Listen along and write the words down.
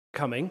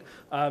Coming.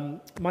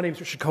 My name is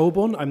Richard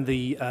Colborne. I'm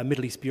the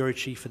Middle East Bureau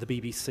Chief for the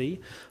BBC,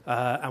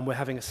 and we're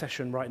having a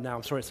session right now.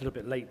 I'm sorry it's a little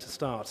bit late to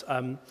start.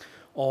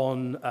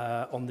 On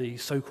the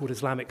so-called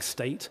Islamic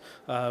State,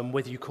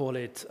 whether you call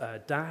it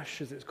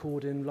Daesh, as it's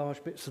called in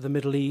large bits of the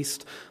Middle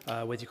East,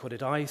 whether you call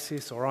it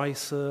ISIS or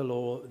ISIL,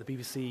 or the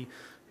BBC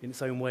in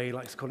its own way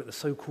likes to call it the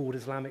so-called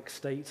Islamic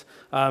State.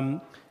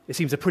 It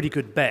seems a pretty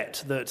good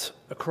bet that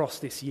across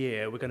this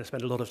year we're going to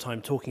spend a lot of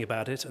time talking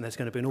about it, and there's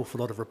going to be an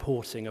awful lot of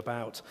reporting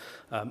about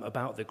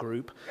the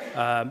group,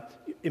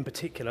 in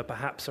particular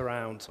perhaps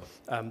around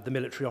the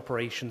military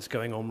operations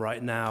going on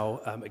right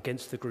now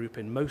against the group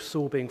in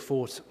Mosul, being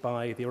fought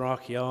by the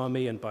Iraqi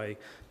Army and by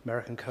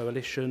American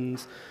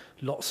coalitions,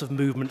 lots of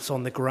movements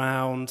on the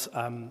ground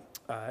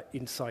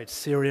inside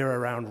Syria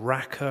around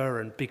Raqqa,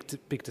 and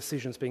big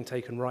decisions being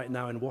taken right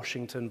now in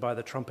Washington by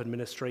the Trump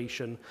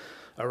administration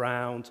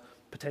around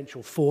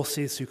potential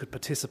forces who could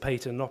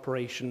participate in an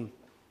operation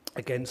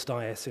against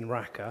IS in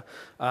Raqqa.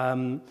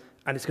 And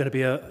it's going to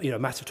be a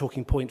massive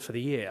talking point for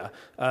the year,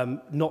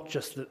 not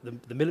just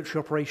the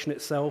military operation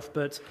itself,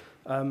 but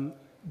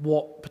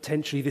what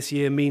potentially this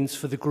year means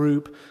for the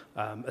group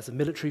as a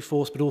military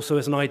force, but also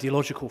as an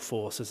ideological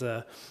force, as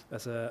a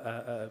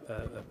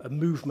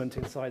movement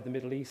inside the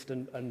Middle East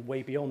and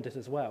way beyond it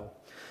as well.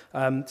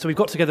 So we've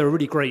got together a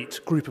really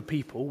great group of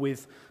people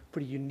with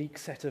pretty unique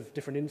set of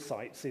different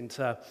insights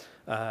into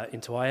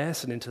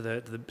IS and into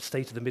the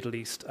state of the Middle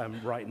East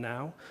right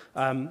now.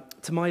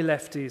 To my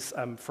left is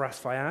Faraz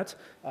Fayyad,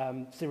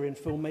 Syrian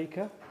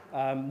filmmaker,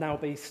 now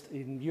based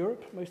in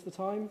Europe most of the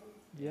time.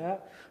 Yeah,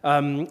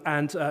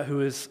 and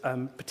who is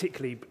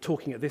particularly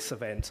talking at this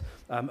event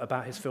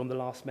about his film The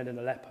Last Men in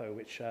Aleppo,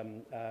 which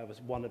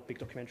won a big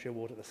documentary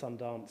award at the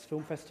Sundance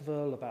Film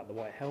Festival, about the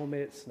White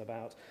Helmets and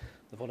about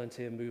the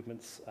volunteer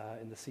movements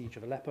in the siege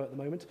of Aleppo at the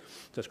moment.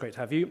 So it's great to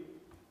have you.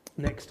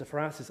 Next to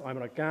Faraz is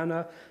Ayman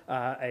Ghana,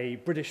 a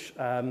British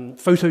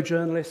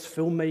photojournalist,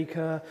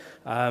 filmmaker,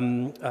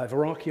 of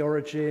Iraqi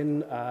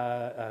origin,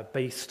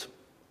 based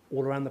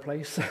all around the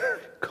place,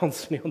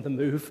 constantly on the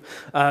move,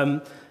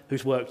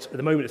 who's worked, at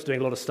the moment is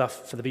doing a lot of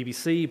stuff for the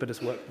BBC, but has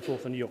worked before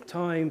for the New York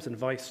Times and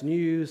Vice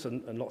News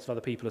and lots of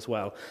other people as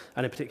well.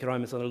 And in particular,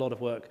 Ayman's done a lot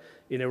of work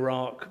in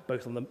Iraq,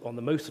 both on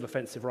the Mosul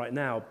offensive right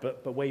now,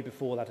 but way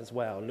before that as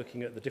well,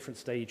 looking at the different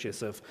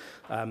stages of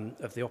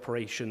the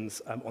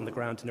operations on the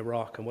ground in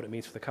Iraq and what it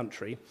means for the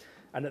country.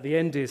 And at the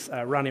end is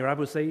Rania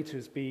Abuzaid,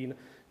 who's been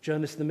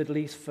journalist in the Middle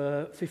East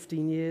for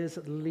 15 years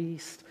at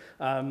least,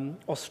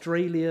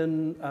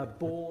 Australian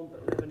born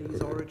but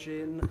Lebanese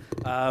origin,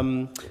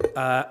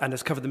 and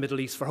has covered the Middle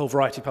East for a whole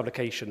variety of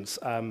publications,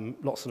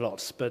 lots and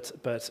lots, but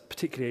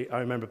particularly I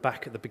remember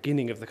back at the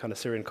beginning of the kind of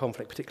Syrian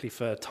conflict, particularly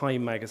for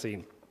Time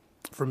magazine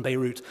from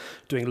Beirut,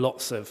 doing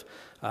lots of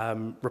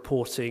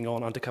reporting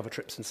on undercover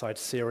trips inside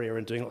Syria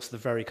and doing lots of the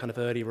very kind of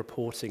early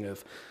reporting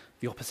of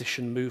the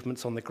opposition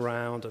movements on the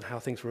ground and how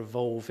things were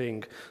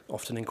evolving,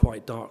 often in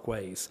quite dark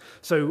ways.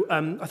 So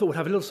I thought we'd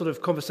have a little sort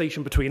of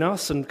conversation between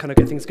us and kind of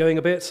get things going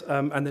a bit,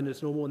 and then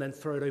as normal, and then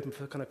throw it open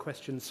for kind of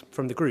questions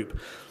from the group.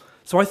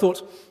 So I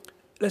thought,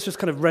 let's just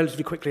kind of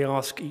relatively quickly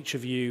ask each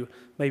of you,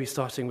 maybe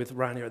starting with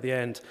Rania at the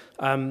end,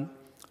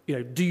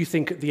 do you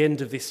think at the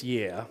end of this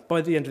year,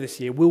 by the end of this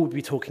year, will we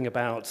be talking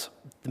about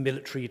the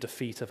military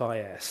defeat of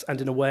IS? And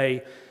in a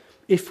way,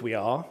 if we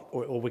are,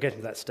 or we're getting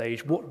to that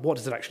stage, what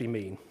does it actually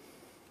mean?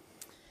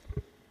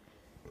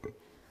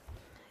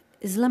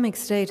 Islamic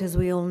State, as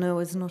we all know,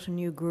 is not a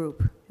new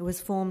group. It was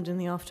formed in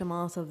the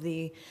aftermath of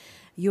the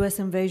US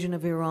invasion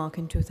of Iraq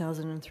in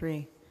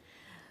 2003.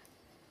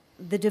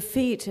 The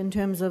defeat in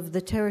terms of the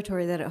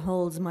territory that it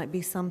holds might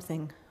be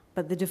something,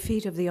 but the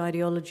defeat of the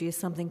ideology is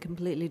something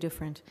completely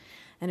different,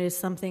 and it is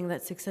something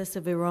that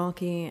successive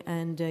Iraqi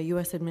and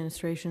US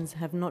administrations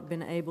have not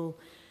been able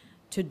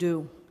to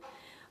do.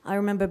 I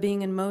remember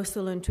being in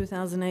Mosul in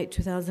 2008,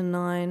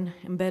 2009,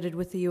 embedded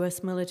with the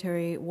US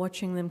military,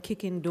 watching them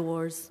kick in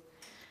doors,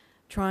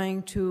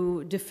 trying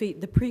to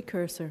defeat the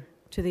precursor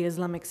to the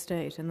Islamic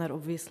State, and that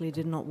obviously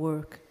did not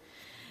work.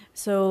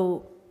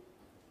 So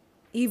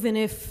even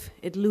if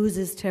it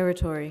loses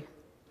territory,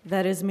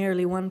 that is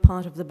merely one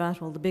part of the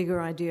battle. The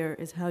bigger idea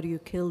is, how do you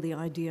kill the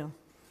idea?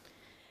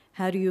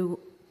 How do you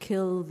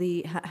kill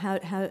the,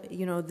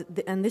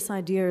 and this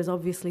idea is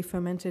obviously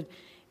fermented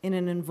in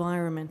an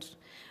environment.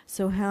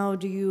 So how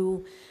do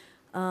you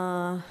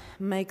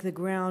make the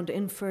ground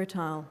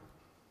infertile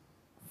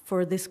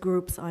for this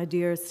group's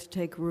ideas to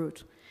take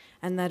root?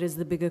 And that is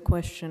the bigger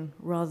question,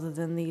 rather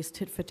than these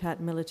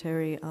tit-for-tat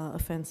military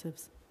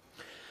offensives.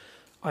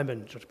 I'm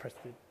going to press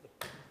the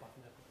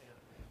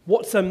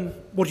button.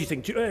 What do you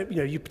think?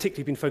 You've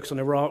particularly been focused on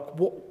Iraq.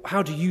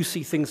 How do you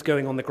see things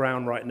going on the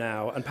ground right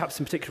now? And perhaps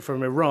in particular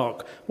from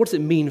Iraq, what does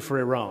it mean for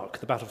Iraq,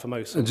 the battle for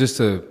Mosul? Just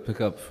to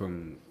pick up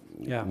from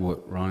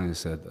what Rania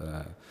said,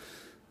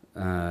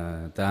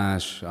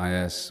 Daesh,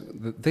 IS,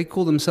 they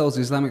call themselves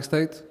the Islamic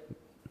State.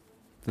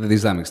 They're the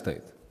Islamic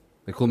State.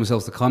 They call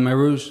themselves the Khmer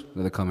Rouge.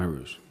 They're the Khmer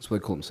Rouge. That's what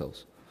they call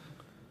themselves.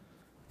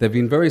 They've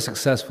been very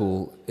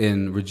successful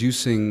in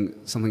reducing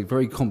something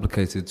very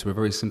complicated to a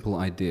very simple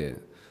idea.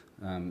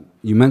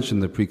 You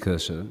mentioned the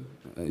precursor,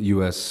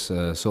 US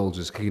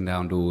soldiers kicking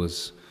down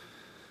doors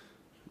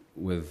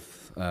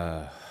with,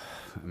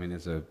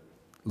 there's a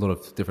lot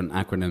of different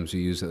acronyms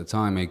you used at the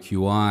time,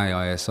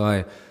 AQI,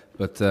 ISI,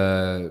 but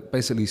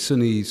basically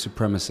Sunni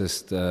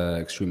supremacist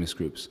extremist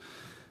groups.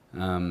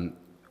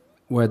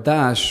 Where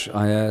Daesh,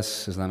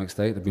 IS, Islamic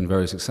State have been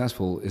very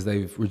successful is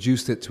they've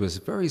reduced it to a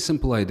very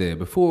simple idea.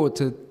 Before,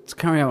 to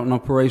carry out an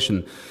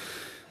operation,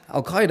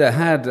 Al-Qaeda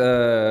had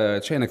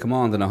a chain of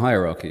command and a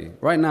hierarchy.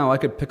 Right now, I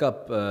could pick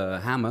up a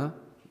hammer,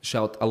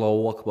 shout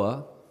Allahu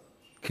Akbar,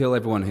 kill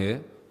everyone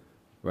here,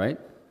 right?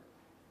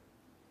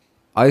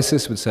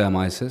 ISIS would say I'm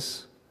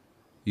ISIS.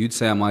 You'd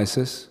say I'm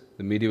ISIS.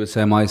 The media would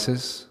say I'm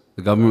ISIS.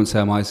 The government would say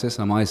I'm ISIS.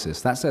 I'm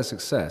ISIS. That's their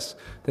success.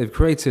 They've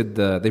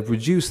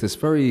reduced this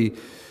very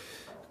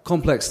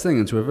complex thing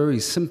into a very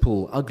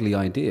simple, ugly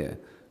idea.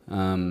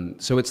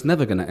 So it's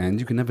never going to end.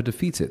 You can never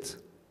defeat it.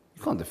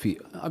 You can't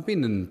defeat. I've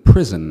been in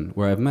prison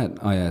where I've met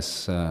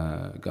IS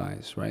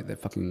guys, right? They're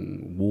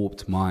fucking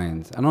warped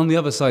minds. And on the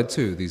other side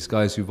too, these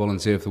guys who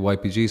volunteer for the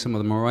YPG, some of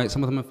them are right,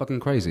 some of them are fucking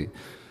crazy.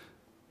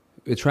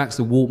 It attracts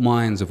the warped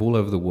minds of all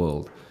over the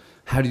world.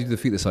 How do you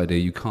defeat this idea?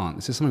 You can't.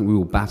 This is something we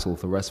will battle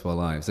for the rest of our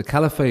lives. The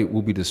caliphate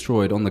will be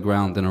destroyed on the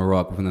ground in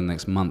Iraq within the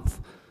next month.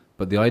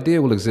 But the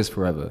idea will exist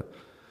forever.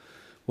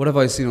 What have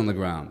I seen on the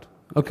ground?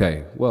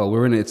 Okay, well,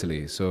 we're in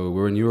Italy, so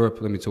we're in Europe.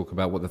 Let me talk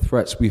about what the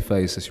threats we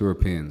face as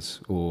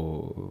Europeans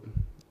or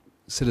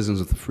citizens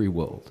of the free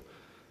world.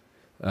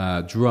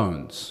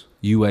 Drones,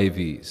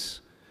 UAVs,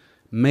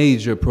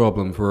 major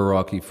problem for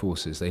Iraqi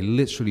forces. They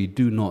literally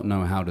do not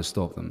know how to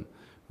stop them.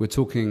 We're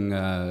talking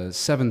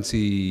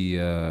 70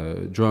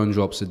 drone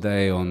drops a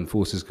day on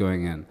forces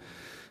going in.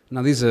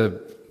 Now, these are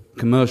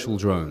commercial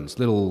drones,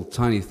 little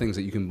tiny things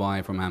that you can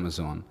buy from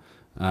Amazon.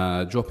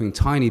 Dropping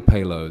tiny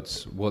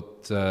payloads,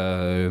 what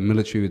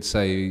military would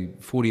say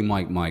 40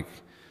 mic.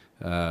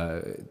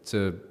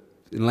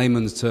 In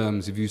layman's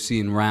terms, if you've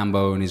seen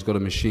Rambo and he's got a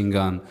machine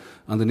gun,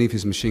 underneath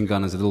his machine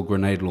gun is a little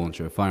grenade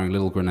launcher firing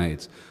little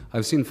grenades.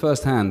 I've seen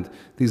firsthand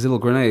these little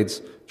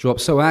grenades drop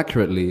so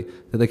accurately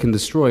that they can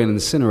destroy and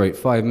incinerate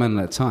 5 men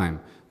at a time.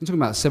 I'm talking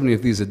about 70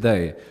 of these a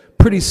day.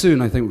 Pretty soon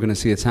I think we're going to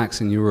see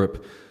attacks in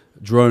Europe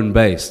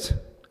drone-based,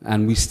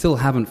 and we still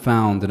haven't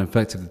found an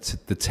effective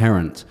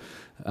deterrent.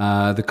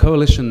 The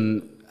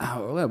coalition,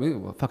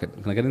 fuck it,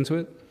 can I get into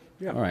it?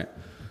 Yeah. All right.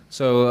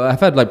 So I've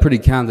had pretty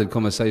candid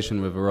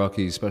conversation with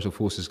Iraqi special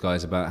forces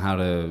guys about how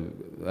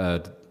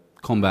to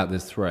combat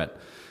this threat.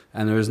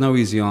 And there is no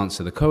easy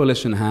answer. The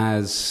coalition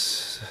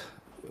has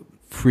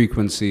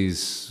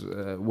frequencies,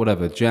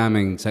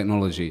 jamming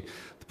technology.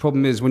 The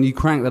problem is when you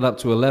crank that up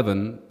to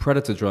 11,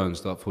 predator drones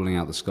start falling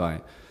out the sky.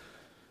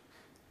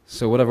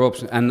 So whatever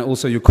option, and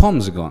also your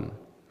comms are gone.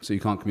 So you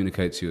can't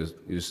communicate to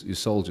your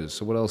soldiers.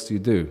 So what else do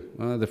you do?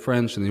 Well, the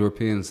French and the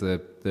Europeans,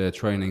 they're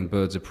training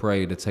birds of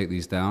prey to take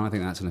these down. I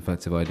think that's an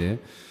effective idea.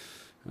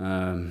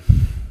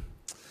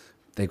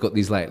 They've got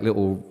these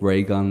little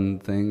ray gun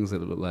things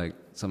that look like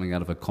something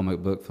out of a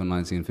comic book from the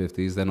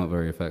 1950s. They're not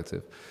very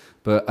effective.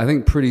 But I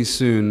think pretty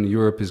soon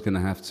Europe is going to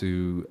have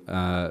to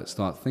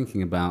start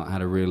thinking about how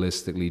to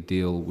realistically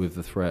deal with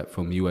the threat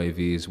from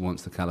UAVs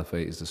once the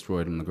caliphate is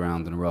destroyed on the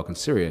ground in Iraq and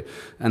Syria.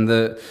 And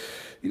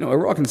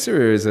Iraq and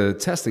Syria is a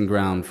testing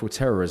ground for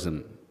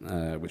terrorism,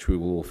 which we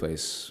will all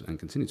face and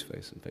continue to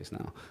face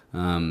now.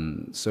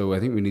 So I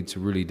think we need to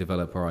really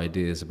develop our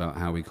ideas about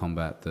how we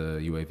combat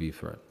the UAV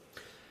threat.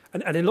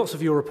 And in lots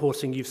of your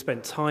reporting, you've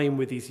spent time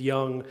with these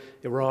young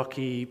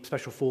Iraqi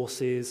special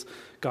forces,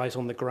 guys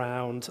on the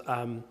ground,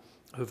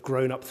 who have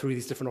grown up through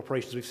these different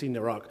operations we've seen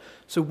in Iraq.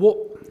 So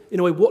what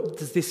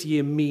does this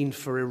year mean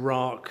for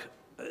Iraq,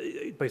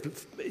 both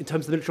in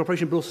terms of the military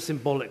operation, but also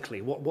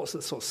symbolically? What's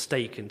the sort of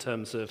stake in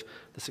terms of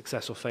the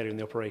success or failure in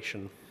the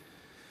operation?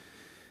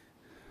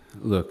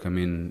 Look,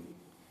 the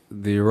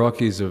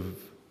Iraqis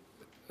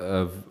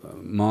of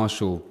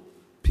martial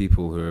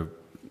people who are,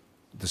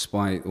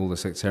 despite all the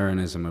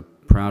sectarianism, are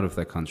proud of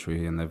their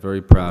country, and they're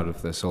very proud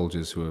of their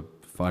soldiers who are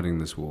fighting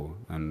this war.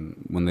 And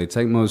when they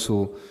take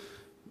Mosul,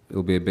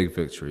 it'll be a big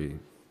victory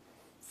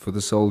for the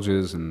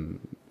soldiers and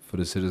for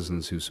the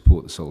citizens who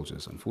support the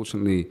soldiers.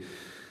 Unfortunately,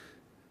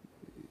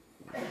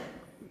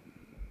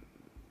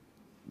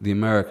 the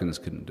Americans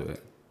couldn't do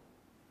it.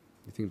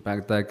 You think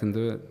Baghdad can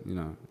do it?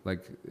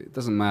 It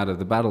doesn't matter.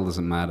 The battle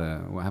doesn't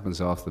matter. What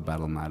happens after the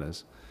battle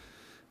matters.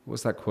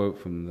 What's that quote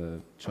from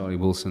the Charlie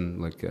Wilson?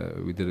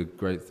 We did a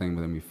great thing,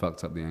 but then we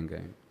fucked up the end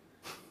game.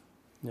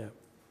 Yeah.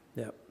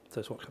 So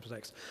that's what comes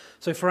next.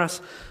 So for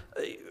us,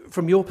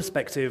 from your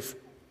perspective,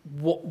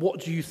 what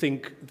do you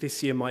think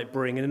this year might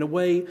bring? And in a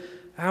way,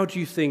 how do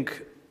you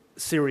think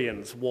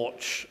Syrians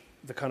watch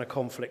the kind of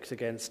conflict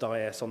against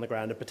IS on the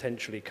ground and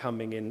potentially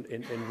coming in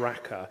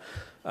Raqqa,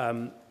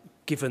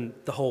 given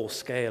the whole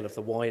scale of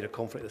the wider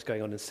conflict that's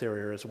going on in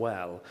Syria as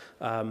well?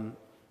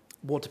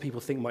 What do people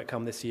think might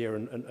come this year,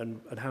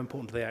 and how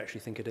important do they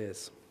actually think it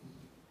is?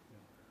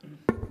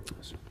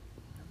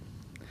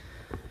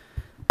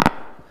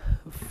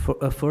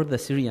 For the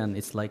Syrian,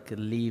 it's like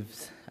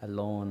leaves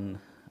alone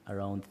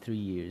around 3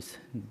 years,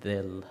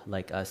 they'll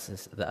like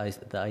ISIS,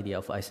 the idea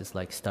of ISIS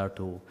like start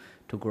to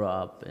grow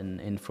up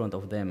in front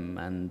of them,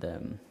 and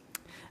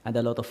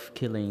a lot of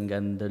killing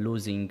and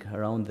losing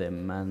around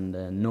them, and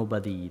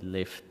nobody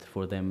left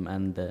for them.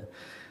 And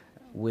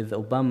with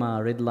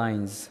Obama red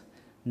lines,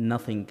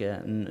 nothing,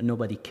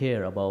 nobody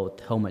care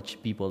about how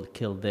much people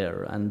killed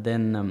there. And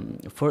then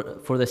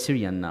for the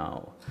Syrian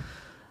now,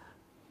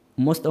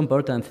 most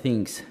important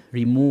things,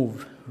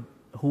 remove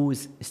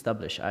who's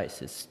established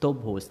ISIS,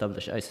 stop who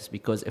established ISIS,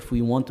 because if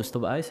we want to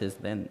stop ISIS,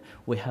 then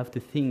we have to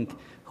think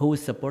who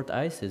support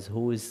ISIS,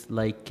 who is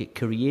like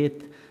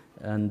create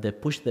and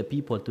push the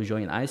people to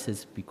join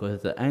ISIS,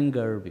 because the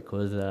anger,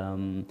 because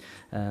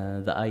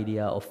the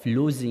idea of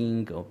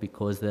losing, or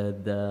because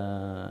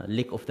the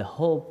lack of the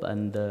hope,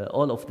 and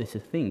all of these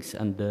things,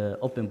 and the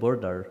open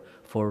border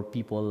for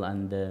people,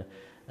 and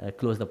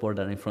close the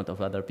border in front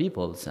of other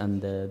peoples,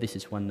 and this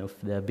is one of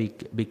the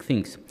big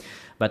things.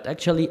 But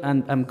actually,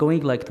 and I'm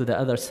going like to the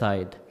other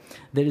side,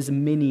 there is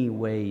many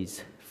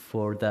ways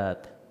for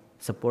that,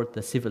 support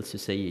the civil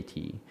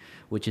society,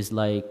 which is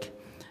like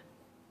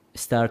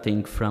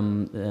starting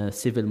from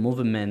civil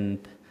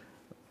movement,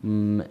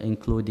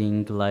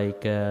 including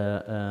like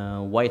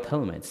white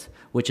helmets,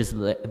 which is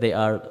they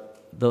are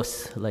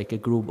those like a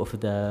group of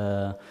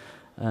the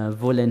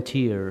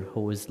volunteer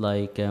who is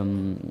like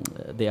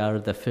they are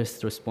the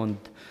first respond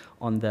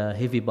on the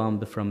heavy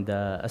bomb from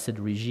the Assad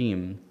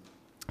regime,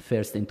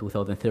 first in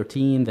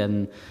 2013,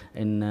 then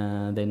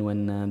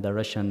when the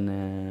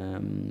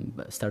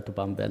Russian start to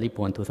bomb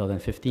Aleppo in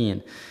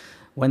 2015.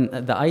 When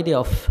the idea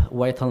of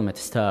white helmet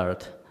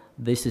start,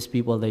 this is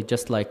people, they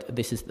just like,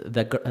 this is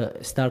the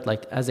start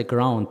like as a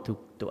ground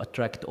to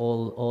attract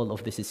all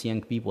of these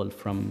young people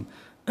from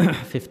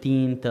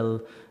 15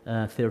 till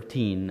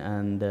 13.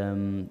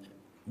 And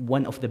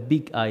one of the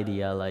big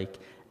idea like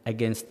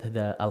against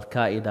the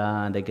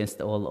Al-Qaeda and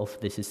against all of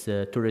this is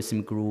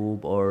terrorism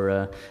group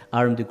or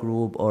armed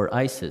group or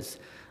ISIS.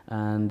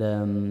 And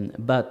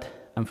but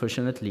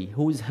unfortunately,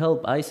 who's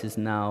help ISIS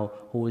now,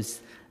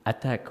 who's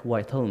attack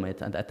white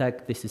helmet and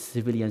attack this is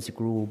civilians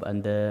group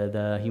and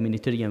the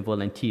humanitarian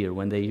volunteer,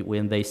 when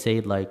they say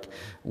like,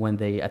 when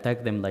they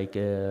attack them like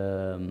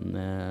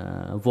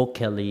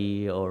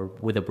vocally or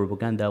with the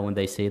propaganda, when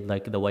they say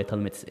like the white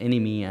helmet's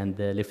enemy and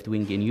the left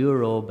wing in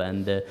Europe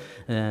and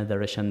the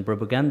Russian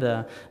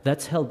propaganda,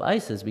 that's help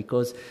ISIS,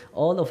 because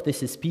all of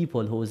this is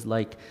people who is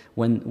like,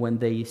 when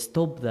they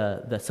stop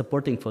the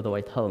supporting for the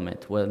white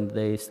helmet, when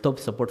they stop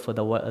support for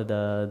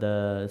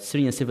the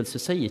Syrian civil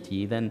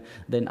society, then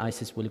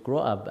ISIS will grow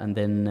up, and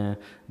then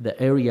the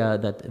area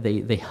that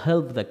they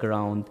help the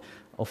ground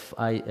of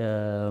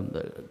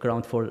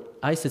ground for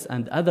ISIS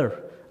and other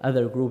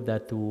group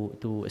that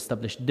to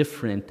establish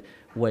different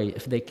way.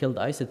 If they killed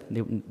ISIS,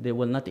 they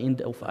will not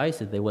end of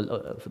ISIS. They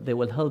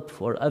will help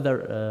for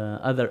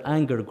other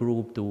anger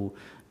group to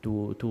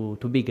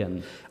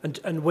begin.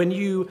 And when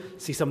you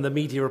see some of the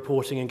media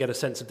reporting and get a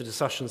sense of the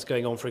discussions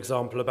going on, for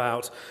example,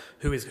 about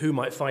who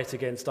might fight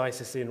against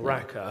ISIS in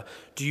Raqqa,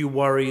 do you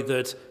worry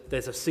that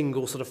there's a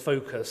single sort of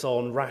focus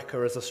on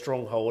Raqqa as a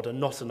stronghold and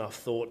not enough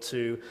thought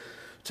to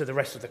the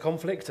rest of the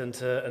conflict and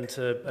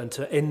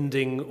to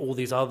ending all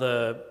these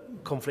other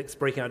conflicts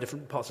breaking out in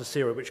different parts of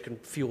Syria, which can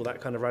fuel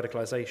that kind of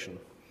radicalization?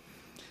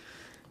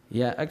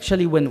 Yeah,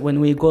 actually,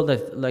 when we go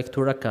like to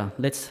Raqqa,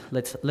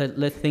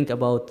 let's think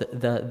about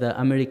the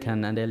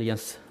American and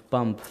Alliance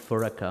bomb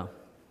for Raqqa,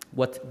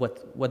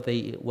 what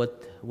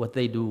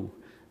they do,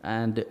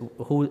 and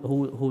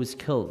who is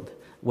killed.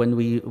 When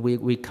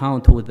we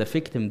count with the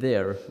victim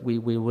there, we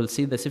will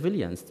see the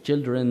civilians,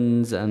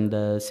 children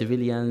and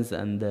civilians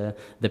and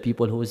the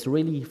people who is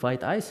really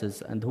fight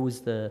ISIS and who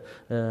is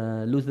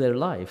lose their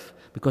life,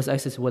 because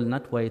ISIS will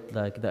not wait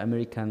like the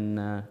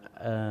American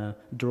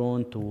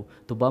drone to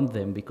bomb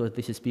them, because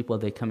this is people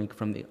they coming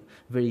from the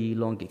very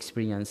long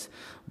experience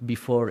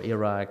before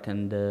Iraq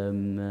and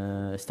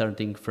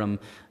starting from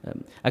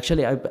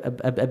actually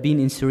I've been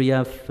in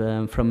Syria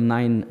from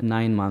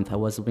nine months. I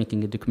was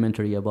making a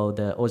documentary about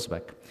the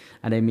Uzbek,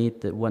 and I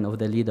met one of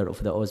the leader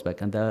of the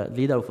Uzbek, and the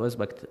leader of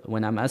Uzbek,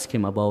 when I'm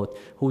asking him about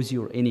who's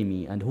your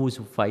enemy and who's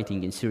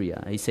fighting in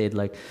Syria, he said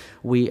like,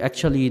 we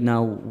actually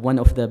now one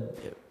of the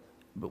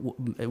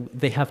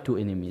they have two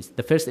enemies.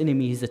 The first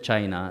enemy is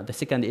China. The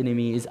second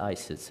enemy is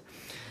ISIS.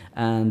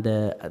 And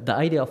the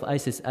idea of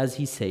ISIS, as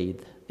he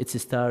said, it's a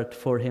start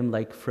for him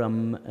like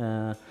from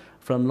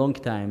long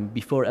time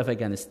before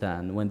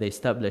Afghanistan, when they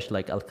established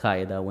like Al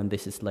Qaeda, when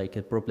this is like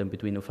a problem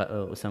between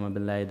Osama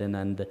bin Laden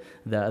and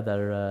the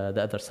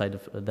other side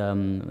of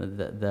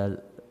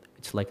the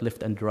it's like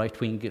left and right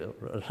wing,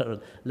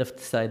 left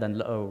side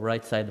and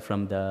right side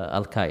from the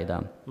Al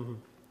Qaeda. Mm-hmm.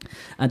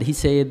 And he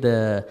said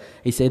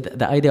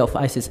the idea of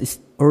ISIS is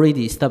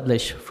already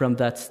established from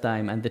that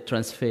time, and the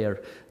transfer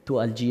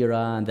to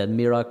Algeria and then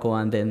Morocco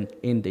and then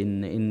end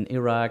in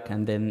Iraq,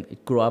 and then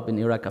it grew up in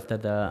Iraq after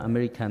the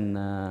American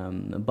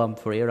bomb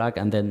for Iraq,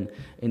 and then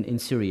in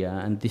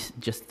Syria. And this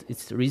just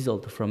it's a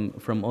result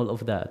from all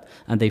of that.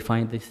 And they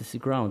find this is the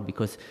ground,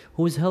 because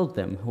who's helped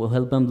them? Who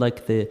helped them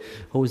like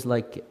who's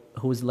like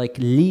who's like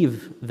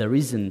leave the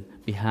reason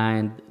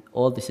behind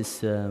all this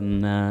is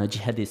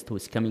jihadist who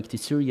is coming to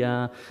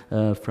Syria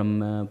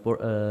from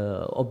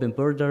open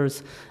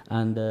borders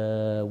and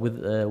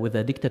with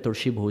a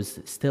dictatorship who's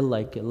still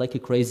like a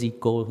crazy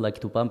goal,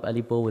 like to bomb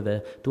Aleppo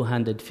with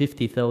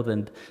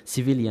 250,000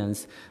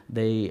 civilians.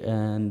 They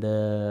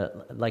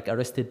like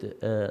arrested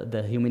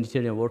the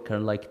humanitarian worker,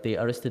 like they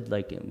arrested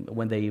like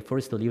when they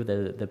forced to leave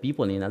the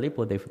people in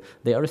Aleppo,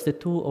 they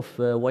arrested 2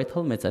 of white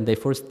helmets and they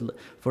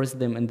forced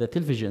them in the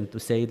television to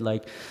say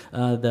like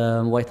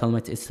the white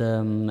helmet is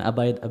a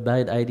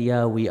bad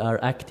idea. We are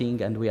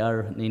acting and we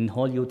are in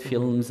Hollywood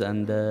films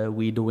and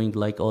we doing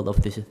like all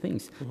of these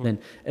things. Then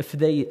if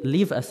they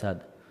leave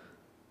Assad,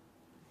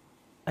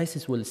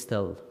 ISIS will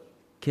still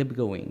keep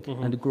going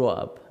and grow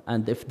up.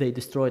 And if they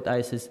destroyed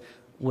ISIS,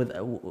 with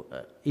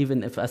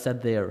even if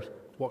Assad there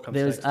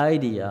is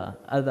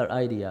other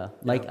idea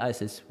like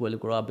ISIS will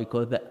grow up,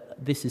 because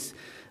this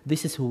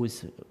is who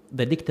is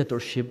the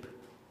dictatorship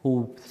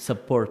who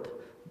support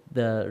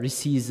the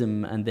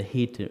racism and the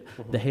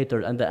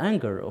hatred and the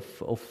anger of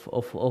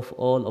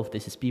all of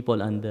these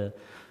people and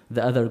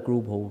the other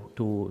group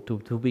who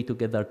to be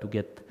together to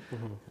get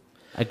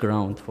a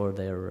ground for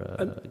their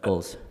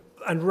goals.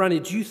 And Rani,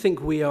 do you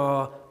think we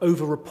are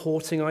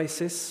over-reporting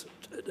ISIS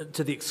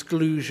to the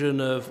exclusion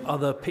of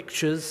other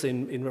pictures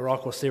in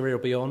Iraq or Syria or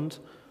beyond?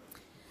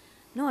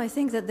 No, I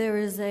think that there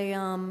is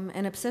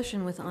an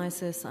obsession with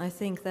ISIS. I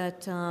think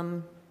that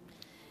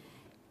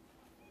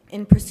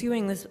in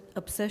pursuing this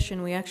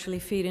obsession, we actually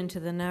feed into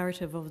the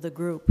narrative of the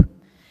group.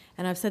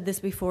 And I've said this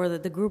before,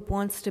 that the group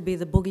wants to be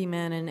the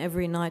boogeyman in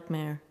every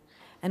nightmare.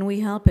 And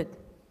we help it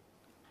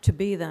to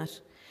be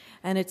that.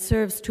 And it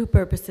serves 2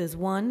 purposes.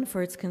 1,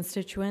 for its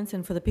constituents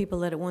and for the people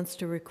that it wants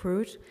to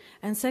recruit.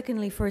 And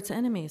secondly, for its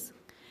enemies.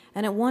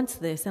 And it wants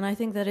this. And I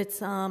think that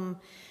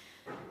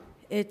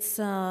it's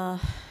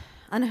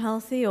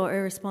unhealthy or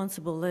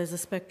irresponsible. There's a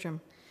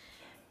spectrum.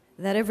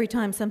 That every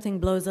time something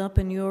blows up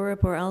in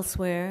Europe or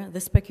elsewhere,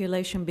 the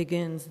speculation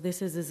begins.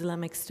 This is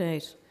Islamic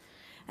State.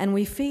 And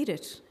we feed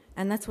it.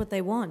 And that's what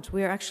they want.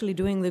 We are actually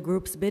doing the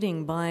group's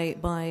bidding by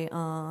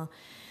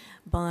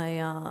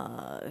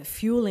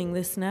fueling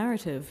this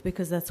narrative,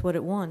 because that's what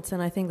it wants.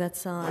 And I think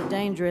that's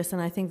dangerous,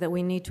 and I think that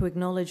we need to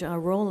acknowledge our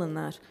role in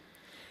that.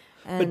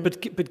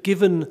 But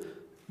given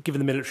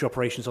the military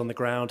operations on the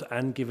ground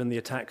and given the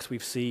attacks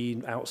we've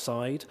seen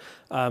outside,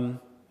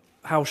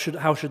 how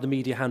should the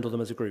media handle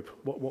them as a group?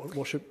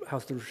 How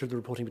should the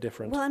reporting be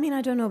different? Well, I mean,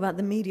 I don't know about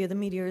the media. The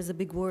media is a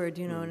big word,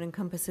 you know, and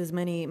encompasses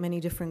many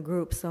different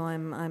groups. So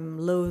I'm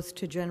loath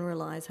to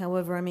generalize.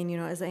 However, I mean, you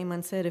know, as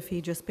Ayman said, if he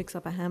just picks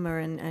up a hammer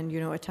and you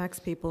know attacks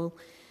people,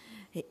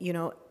 you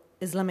know,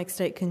 Islamic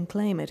State can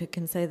claim it. It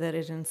can say that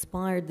it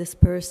inspired this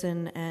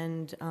person,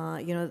 and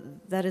you know,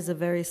 that is a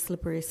very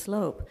slippery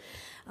slope.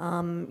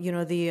 You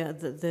know,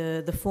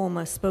 the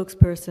former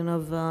spokesperson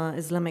of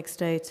Islamic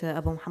State,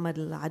 Abu Muhammad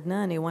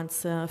al-Adnani,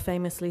 once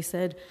famously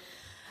said,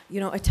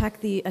 you know,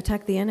 attack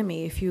the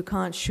enemy. If you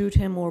can't shoot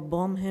him or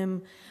bomb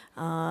him,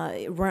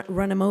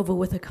 run him over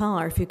with a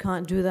car. If you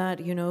can't do that,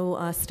 you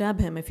know,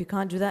 stab him. If you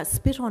can't do that,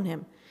 spit on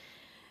him.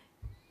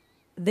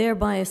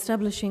 Thereby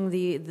establishing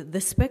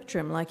the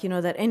spectrum, like, you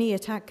know, that any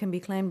attack can be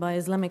claimed by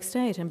Islamic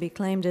State and be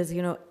claimed as,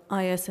 you know,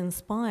 IS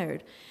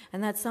inspired.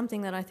 And that's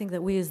something that I think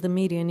that we as the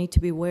media need to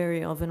be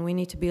wary of, and we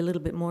need to be a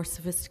little bit more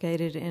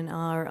sophisticated in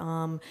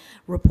our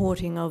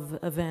reporting of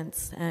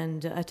events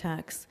and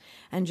attacks.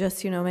 And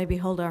just, you know, maybe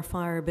hold our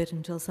fire a bit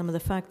until some of the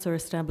facts are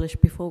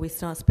established before we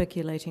start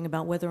speculating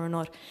about whether or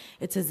not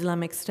it's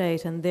Islamic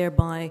State, and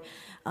thereby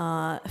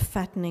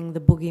fattening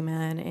the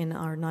boogeyman in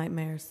our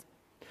nightmares.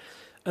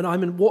 And I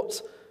mean,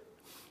 what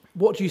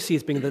do you see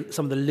as being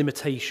some of the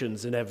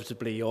limitations,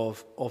 inevitably,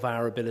 of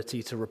our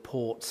ability to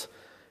report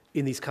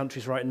in these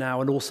countries right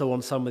now, and also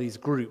on some of these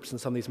groups and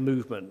some of these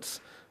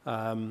movements,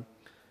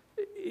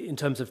 in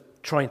terms of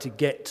trying to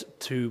get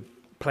to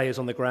players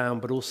on the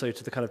ground, but also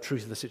to the kind of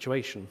truth of the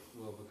situation?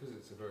 Well,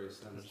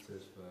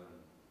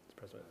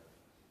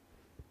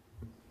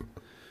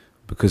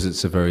 because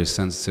it's a very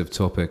sensitive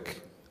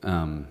topic,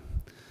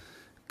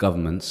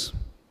 governments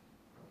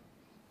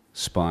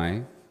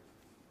spy,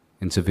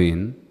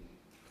 intervene,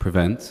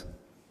 prevent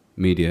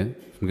media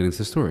from getting to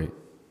the story.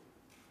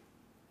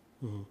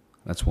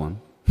 That's 1.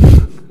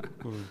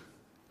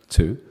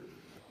 2,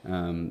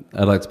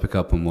 I'd like to pick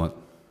up on what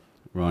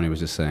Rani was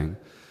just saying.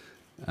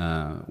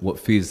 What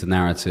feeds the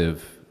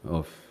narrative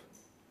of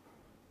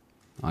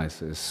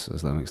ISIS,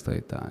 Islamic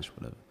State, Daesh,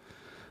 whatever.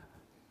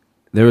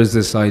 There is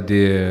this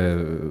idea,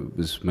 it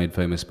was made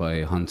famous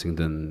by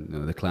Huntington, you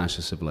know, the clash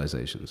of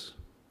civilizations,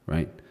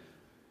 right?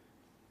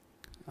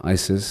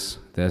 ISIS,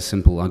 their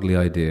simple, ugly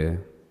idea,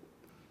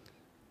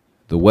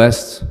 the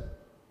West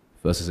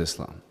versus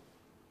Islam.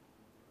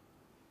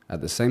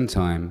 At the same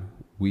time,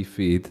 we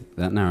feed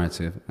that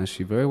narrative, as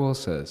she very well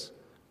says,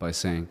 by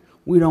saying,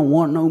 we don't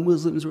want no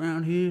Muslims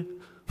around here.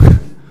 We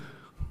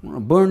want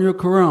to burn your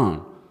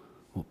Quran.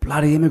 Or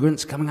bloody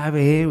immigrants coming over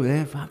here with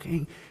their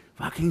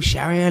fucking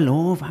Sharia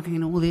law,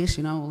 fucking all this,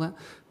 you know, all that.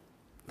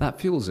 That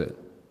fuels it.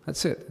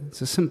 That's it.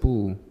 It's a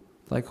simple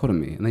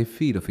dichotomy, and they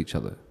feed off each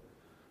other.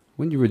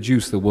 When you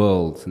reduce the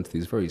world into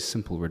these very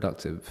simple,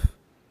 reductive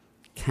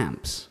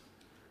camps,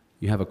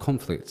 you have a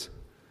conflict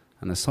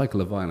and a cycle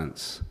of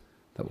violence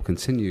that will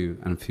continue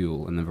and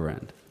fuel and never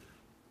end.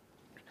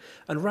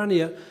 And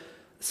Rania,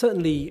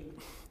 certainly,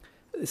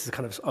 this is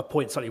kind of a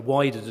point slightly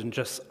wider than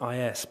just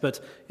IS, but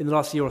in the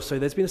last year or so,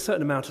 there's been a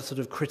certain amount of sort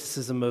of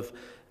criticism of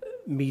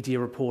media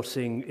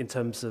reporting in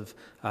terms of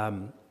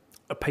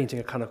painting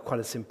a kind of quite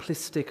a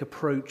simplistic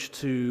approach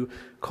to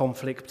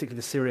conflict, particularly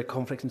the Syria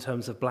conflict in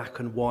terms of black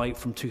and white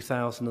from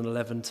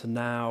 2011 to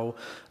now,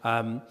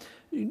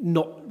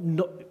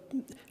 not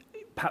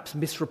perhaps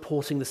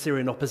misreporting the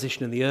Syrian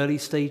opposition in the early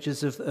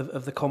stages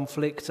of the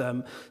conflict,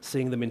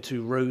 seeing them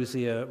into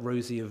rosier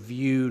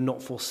view,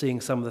 not foreseeing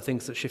some of the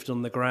things that shifted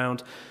on the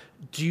ground.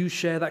 Do you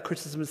share that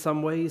criticism in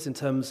some ways in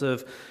terms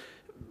of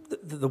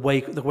the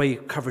way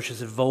coverage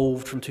has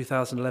evolved from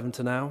 2011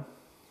 to now?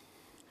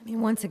 I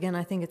mean, once again,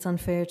 I think it's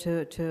unfair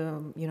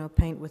to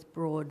paint with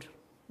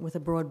a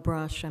broad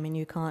brush. I mean,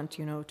 you can't,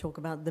 talk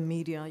about the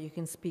media. You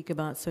can speak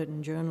about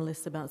certain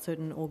journalists, about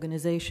certain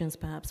organizations,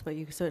 perhaps, but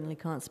you certainly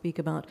can't speak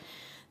about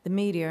the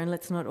media. And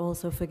let's not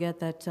also forget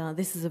that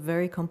this is a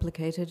very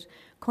complicated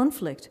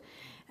conflict,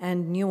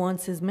 and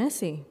nuance is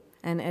messy,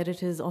 and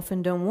editors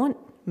often don't want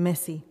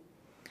messy.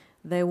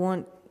 They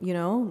want,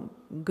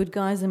 good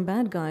guys and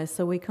bad guys.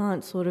 So we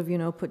can't sort of,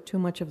 put too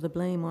much of the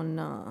blame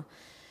on.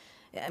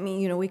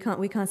 We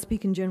can't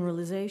speak in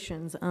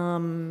generalizations.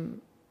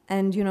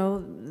 And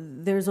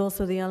there's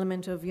also the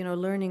element of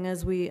learning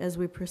as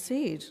we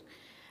proceed,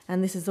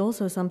 and this is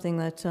also something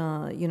that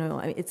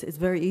it's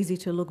very easy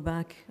to look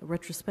back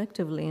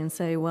retrospectively and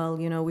say, well,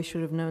 we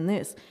should have known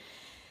this.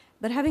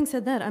 But having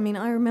said that, I mean,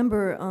 I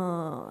remember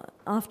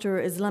after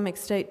Islamic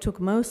State took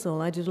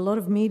Mosul, I did a lot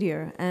of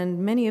media, and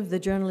many of the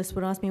journalists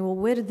would ask me, well,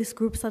 where did this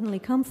group suddenly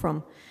come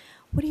from?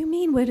 What do you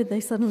mean, where did they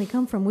suddenly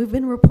come from?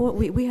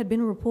 We had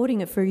been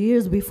reporting it for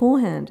years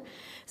beforehand.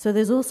 So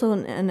there's also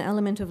an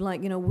element of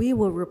we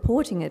were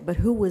reporting it, but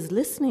who was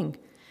listening?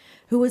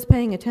 Who was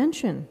paying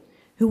attention?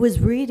 Who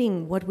was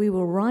reading what we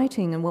were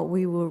writing and what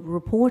we were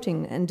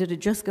reporting? And did it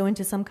just go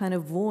into some kind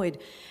of void?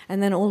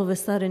 And then all of a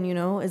sudden,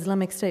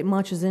 Islamic State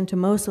marches into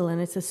Mosul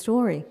and it's a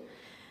story.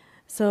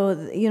 So,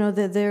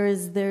 there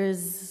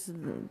is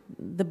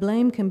the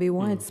blame can be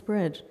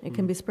widespread. It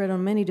can be spread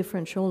on many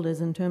different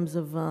shoulders in terms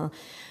of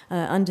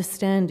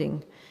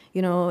understanding.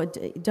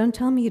 Don't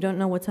tell me you don't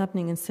know what's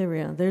happening in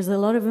Syria. There's a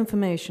lot of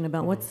information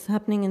about what's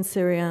happening in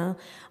Syria.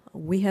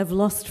 We have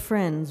lost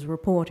friends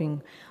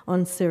reporting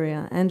on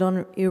Syria and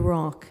on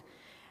Iraq.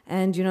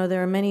 And,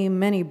 there are many,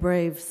 many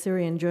brave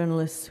Syrian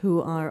journalists who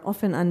are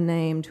often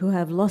unnamed, who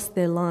have lost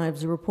their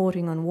lives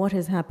reporting on what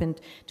has happened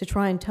to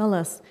try and tell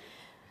us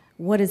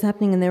what is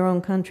happening in their own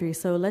country.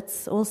 So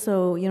let's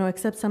also,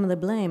 accept some of the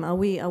blame. Are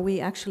we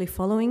actually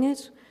following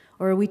it,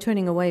 or are we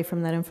turning away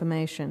from that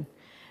information?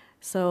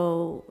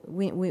 So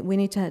we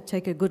need to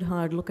take a good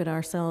hard look at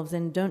ourselves,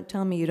 and don't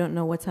tell me you don't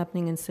know what's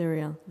happening in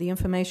Syria. The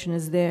information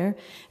is there.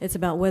 It's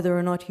about whether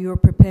or not you're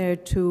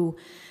prepared to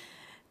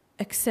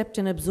accept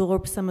and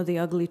absorb some of the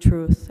ugly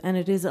truth. And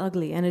it is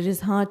ugly, and it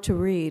is hard to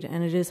read,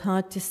 and it is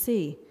hard to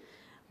see,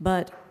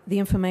 but the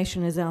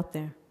information is out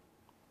there.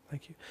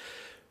 Thank you.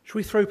 Should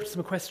we throw open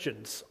some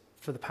questions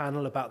for the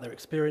panel about their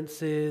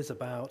experiences,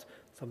 about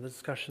some of the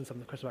discussions, some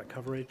of the questions about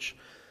coverage?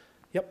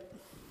 Yep.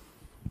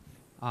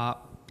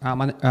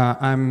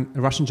 I'm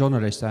a Russian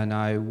journalist, and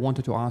I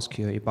wanted to ask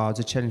you about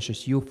the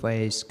challenges you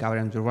face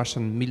covering the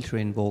Russian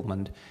military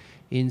involvement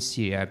in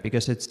Syria,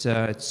 because it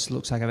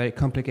looks like a very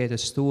complicated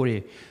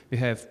story. We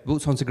have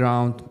boots on the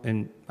ground,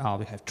 and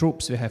we have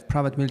troops, we have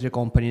private military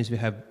companies, we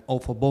have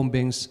awful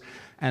bombings,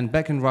 and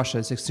back in Russia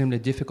it's extremely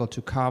difficult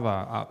to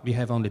cover. We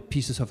have only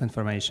pieces of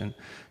information.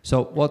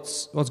 So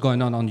what's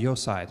going on your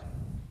side?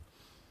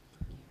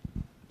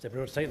 Does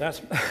everyone want to take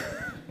that?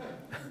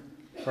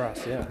 For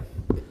us, yeah.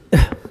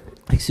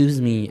 Excuse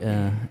me,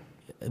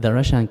 the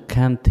Russian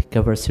can't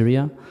cover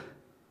Syria?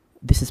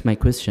 This is my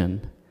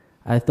question.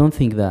 I don't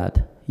think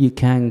that you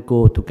can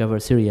go to cover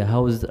Syria.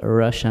 How is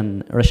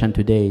Russian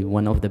today,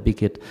 one of the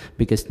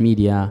biggest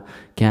media,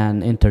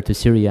 can enter to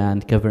Syria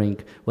and covering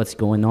what's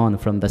going on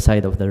from the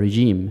side of the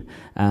regime?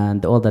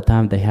 And all the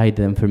time they hide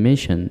the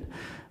information,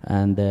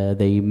 and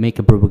they make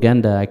a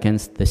propaganda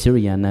against the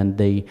Syrian, and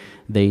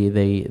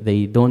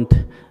they don't.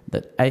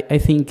 I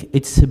think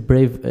it's a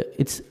brave.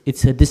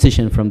 It's a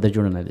decision from the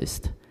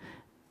journalist.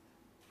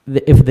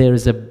 If there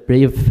is a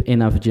brave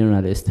enough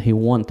journalist, he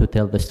wants to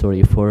tell the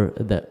story for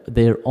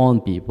their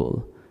own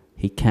people.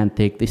 He can't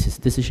take this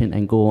decision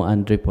and go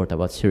and report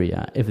about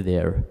Syria if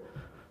they're,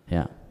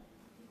 yeah.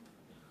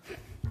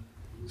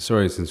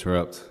 Sorry to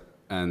interrupt,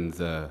 and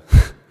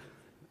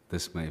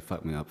this may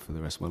fuck me up for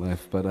the rest of my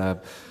life,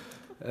 but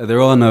there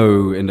are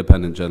no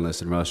independent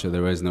journalists in Russia.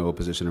 There is no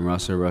opposition in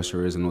Russia.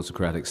 Russia is an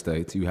autocratic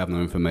state. You have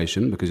no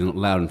information because you're not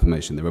allowed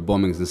information. There were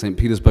bombings in St.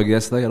 Petersburg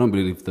yesterday. I don't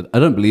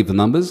believe the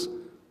numbers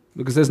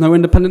because there's no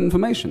independent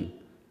information.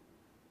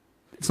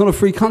 It's not a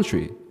free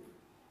country.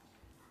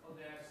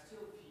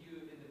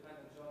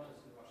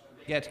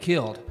 get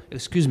killed.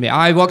 Excuse me,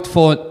 I worked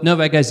for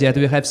Nova Gazette.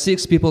 We have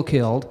 6 people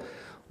killed.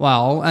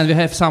 Well, and we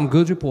have some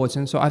good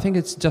reporting. So I think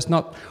it's just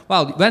not...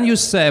 Well, when you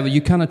say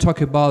you cannot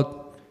talk about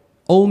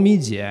all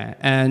media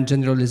and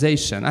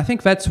generalization, I think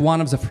that's one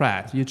of the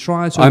threats. You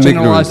try to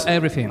generalize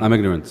everything. I'm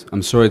ignorant.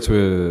 I'm sorry to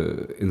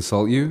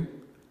insult you.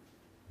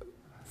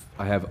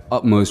 I have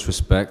utmost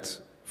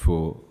respect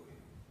for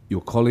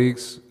your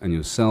colleagues and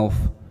yourself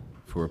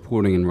for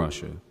reporting in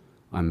Russia.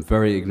 I'm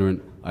very ignorant.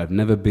 I've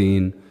never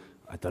been...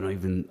 I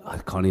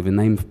can't even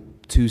name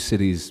 2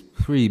 cities,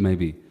 3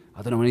 maybe.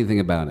 I don't know anything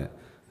about it.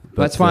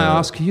 But, that's why I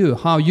ask you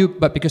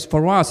but because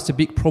for us it's a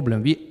big problem.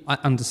 I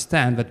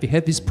understand that we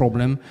have this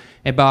problem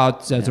about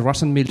the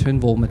Russian military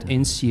involvement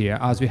in Syria,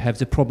 as we have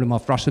the problem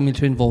of Russian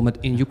military involvement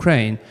in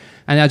Ukraine.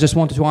 And I just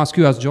wanted to ask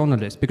you as a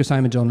journalist, because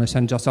I'm a journalist,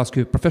 and just ask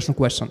you a professional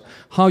question,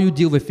 how you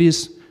deal with this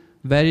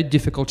very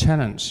difficult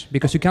challenge,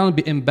 because you cannot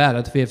be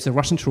embedded with the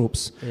Russian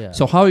troops. Yeah.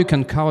 So how you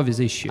can cover this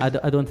issue?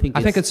 I don't think.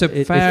 I think it's a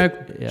fair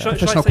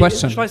professional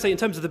question. Shall I say, in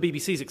terms of the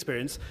BBC's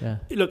experience? Yeah.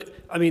 Look,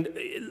 I mean,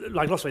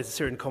 like lots of ways, the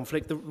Syrian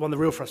conflict. One of the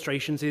real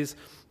frustrations is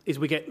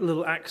we get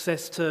little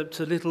access to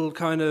little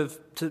kind of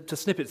to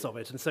snippets of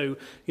it, and so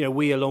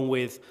we, along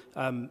with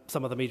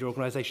some other media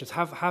organisations,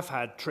 have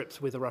had trips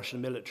with the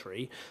Russian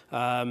military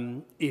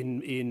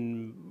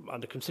in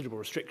under considerable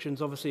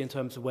restrictions, obviously, in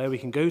terms of where we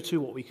can go to,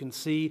 what we can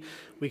see.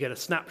 We get a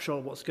snapshot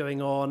of what's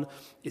going on.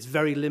 It's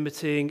very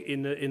limiting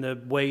in a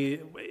way.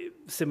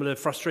 Similar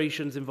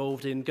frustrations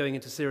involved in going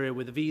into Syria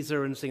with a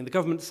visa and seeing the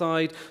government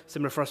side.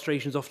 Similar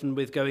frustrations often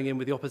with going in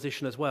with the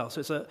opposition as well.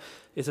 So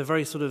it's a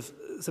very sort of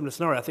similar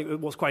scenario. I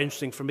think what's quite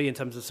interesting for me in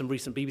terms of some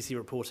recent BBC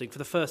reporting, for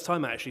the first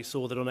time I actually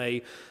saw that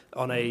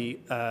on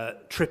a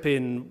trip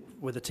in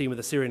with a team with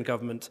the Syrian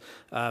government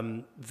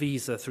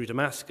visa through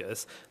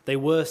Damascus, they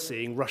were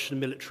seeing Russian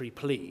military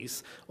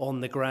police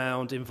on the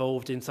ground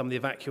involved in some of the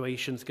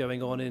evacuations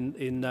going on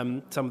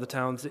in some of the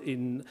towns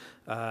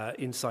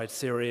inside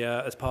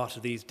Syria as part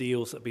of these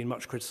deals that have been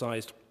much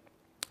criticised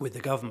with the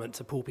government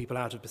to pull people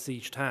out of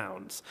besieged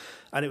towns.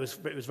 And it was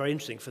very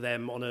interesting for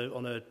them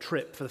on a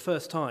trip for the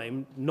first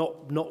time,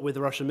 not with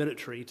the Russian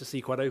military, to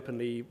see quite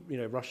openly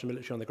Russian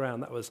military on the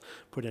ground. That was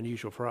pretty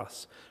unusual for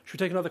us.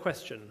 Should we take another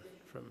question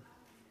from...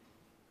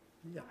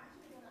 Yeah.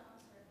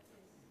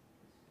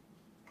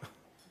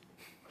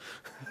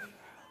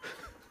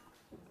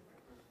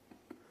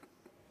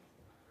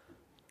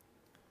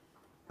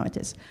 It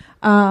is.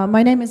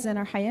 My name is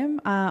Zenar Hayem.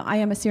 I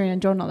am a Syrian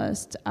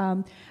journalist.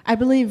 I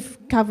believe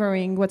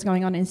covering what's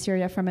going on in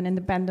Syria from an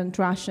independent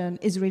Russian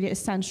is really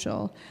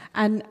essential.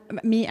 And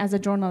me as a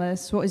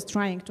journalist who is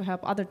trying to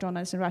help other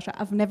journalists in Russia,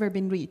 I've never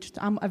been reached.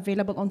 I'm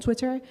available on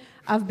Twitter.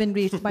 I've been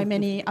reached by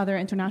many other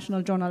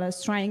international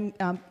journalists trying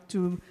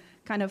to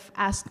kind of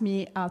ask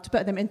me to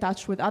put them in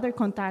touch with other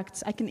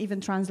contacts. I can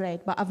even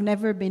translate, but I've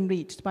never been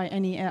reached by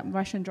any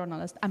Russian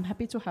journalist. I'm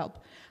happy to help.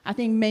 I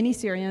think many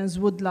Syrians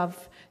would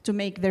love to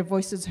make their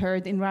voices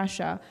heard in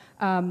Russia.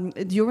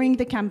 During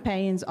the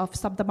campaigns of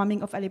Stop the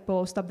Bombing of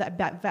Aleppo, Stop the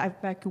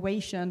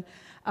Evacuation,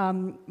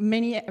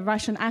 many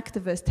Russian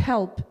activists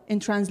help in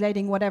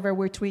translating whatever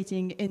we're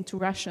tweeting into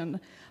Russian.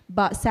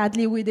 But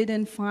sadly, we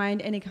didn't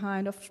find any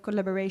kind of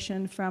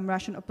collaboration from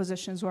Russian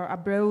oppositions who are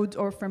abroad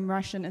or from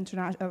Russian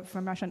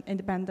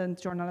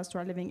independent journalists who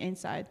are living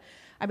inside.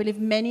 I believe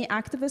many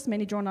activists,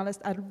 many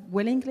journalists are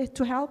willing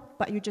to help,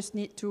 but you just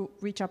need to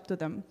reach up to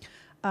them.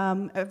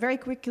 Very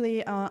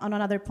quickly, on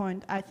another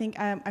point, I think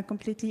I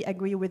completely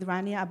agree with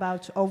Rania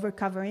about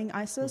overcovering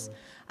ISIS.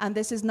 And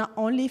this is not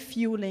only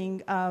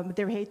fueling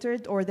their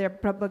hatred or their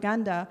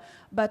propaganda,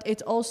 but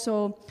it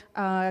also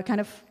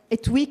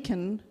it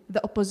weakens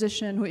the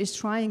opposition who is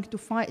trying to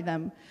fight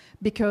them.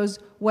 Because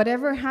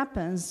whatever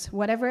happens,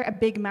 whatever a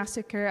big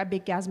massacre, a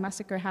big gas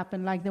massacre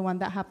happened, like the one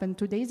that happened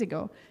 2 days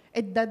ago,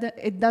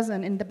 it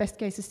doesn't, in the best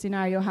case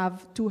scenario,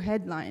 have 2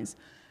 headlines.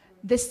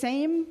 The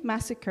same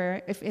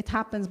massacre, if it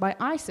happens by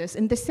ISIS,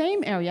 in the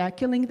same area,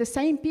 killing the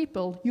same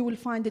people, you will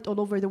find it all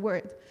over the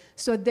world.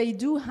 So they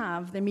do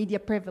have the media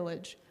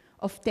privilege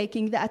of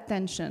taking the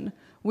attention,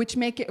 which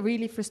make it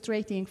really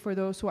frustrating for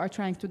those who are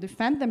trying to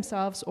defend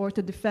themselves or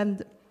to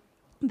defend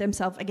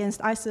themselves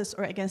against ISIS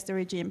or against the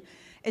regime.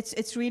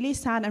 It's really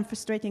sad and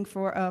frustrating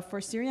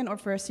for Syrian or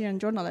for a Syrian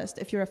journalist.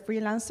 If you're a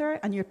freelancer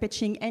and you're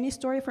pitching any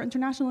story for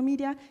international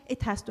media,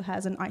 it has to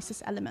have an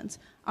ISIS element.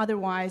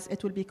 Otherwise,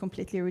 it will be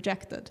completely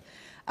rejected.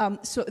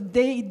 So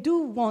they do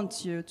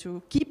want you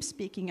to keep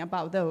speaking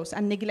about those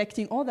and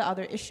neglecting all the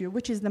other issue,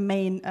 which is the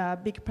main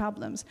big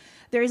problems.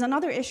 There is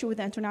another issue with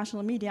the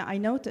international media I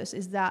notice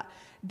is that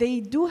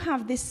they do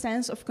have this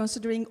sense of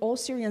considering all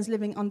Syrians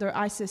living under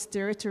ISIS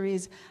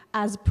territories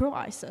as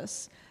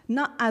pro-ISIS,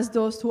 not as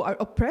those who are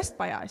oppressed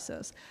by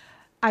ISIS.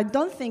 I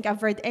don't think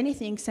I've read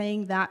anything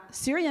saying that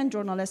Syrian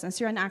journalists and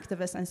Syrian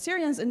activists and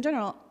Syrians in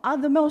general are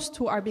the most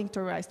who are being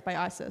terrorized by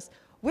ISIS.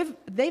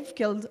 They've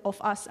killed of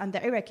us and the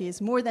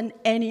Iraqis more than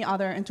any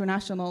other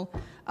international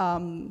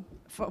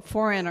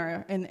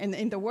foreigner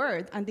in the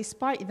world. And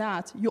despite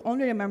that, you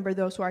only remember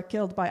those who are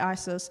killed by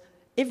ISIS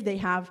if they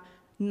have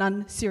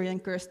non-Syrian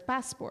cursed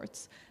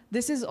passports.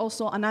 this is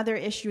also another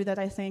issue that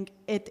I think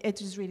it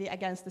is really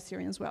against the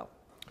Syrians as well.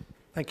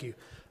 Thank you.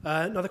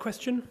 Another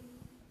question?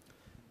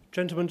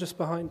 Gentleman just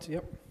behind,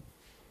 yep.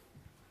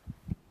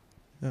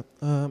 Yeah.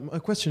 My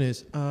question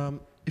is,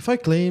 if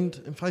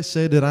I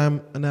say that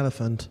I'm an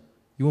elephant,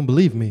 you won't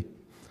believe me.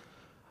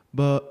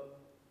 But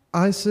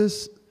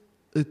ISIS,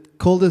 it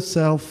called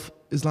itself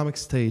Islamic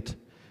State,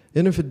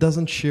 even if it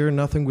doesn't share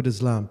nothing with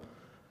Islam.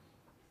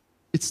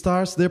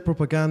 Their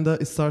propaganda,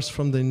 it starts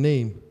from their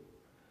name.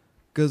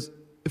 Because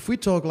if we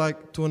talk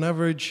like to an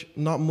average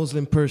not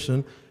Muslim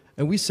person,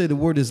 and we say the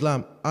word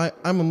Islam,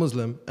 I'm a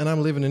Muslim, and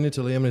I'm living in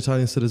Italy, I'm an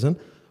Italian citizen.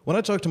 When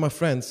I talk to my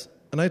friends,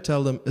 and I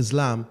tell them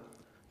Islam,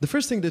 the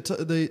first thing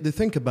they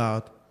think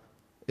about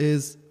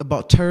is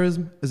about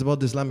terrorism, is about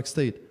the Islamic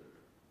State.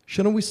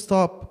 Shouldn't we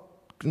stop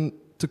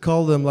to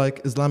call them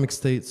like Islamic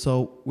State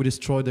so we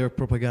destroy their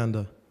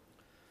propaganda?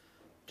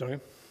 Johnny?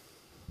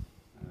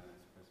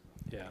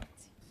 Yeah.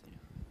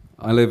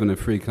 I live in a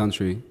free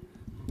country.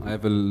 I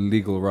have a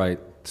legal right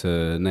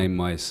to name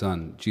my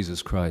son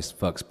Jesus Christ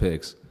fucks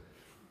pigs.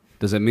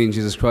 Does it mean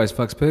Jesus Christ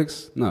fucks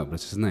pigs? No, but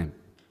it's his name.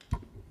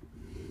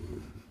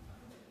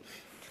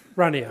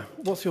 Rania,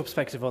 what's your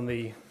perspective on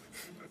the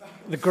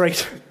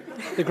great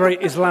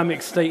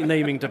Islamic State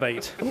naming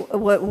debate?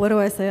 What do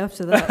I say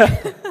after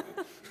that?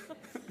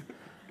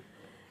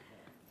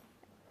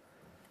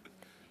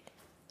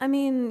 I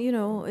mean, you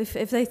know,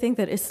 if they think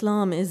that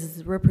Islam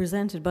is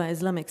represented by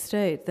Islamic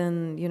State,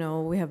 then, you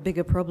know, we have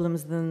bigger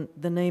problems than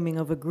the naming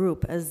of a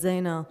group. As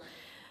Zaina,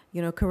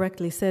 you know,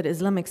 correctly said,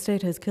 Islamic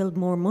State has killed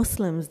more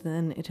Muslims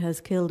than it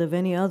has killed of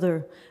any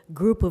other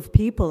group of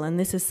people. And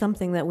this is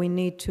something that we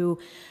need to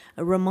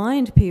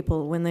remind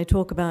people when they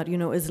talk about, you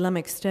know,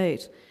 Islamic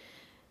State.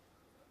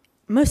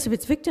 Most of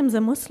its victims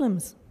are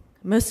Muslims.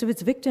 Most of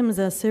its victims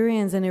are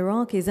Syrians and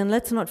Iraqis. And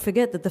let's not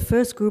forget that the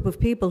first group of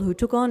people who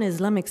took on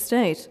Islamic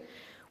State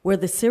were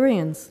the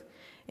Syrians.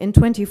 In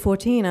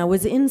 2014, I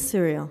was in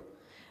Syria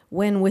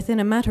when, within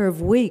a matter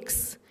of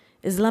weeks,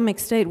 Islamic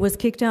State was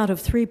kicked out of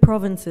 3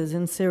 provinces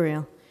in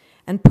Syria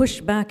and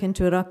pushed back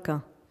into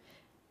Raqqa.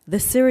 The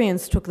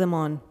Syrians took them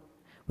on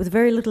with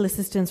very little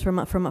assistance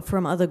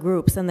from other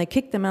groups, and they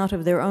kicked them out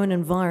of their own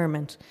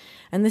environment.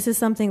 And this is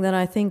something that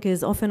I think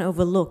is often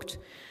overlooked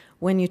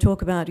when you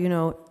talk about, you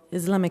know,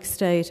 Islamic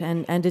State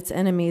and its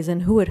enemies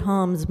and who it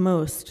harms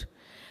most.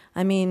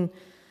 I mean,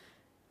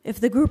 if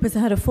the group has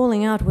had a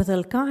falling out with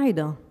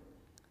Al-Qaeda,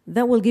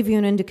 that will give you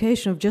an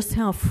indication of just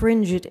how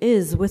fringe it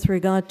is with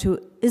regard to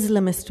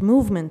Islamist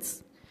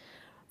movements.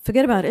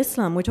 Forget about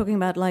Islam, we're talking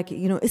about, like,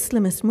 you know,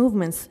 Islamist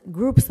movements,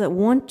 groups that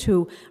want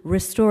to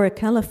restore a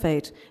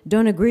caliphate,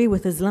 don't agree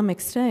with Islamic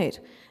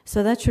State.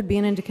 So that should be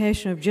an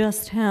indication of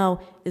just how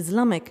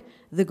Islamic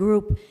the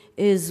group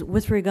is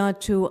with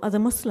regard to other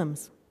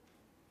Muslims.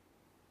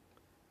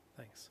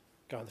 Thanks.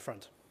 Go on the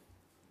front.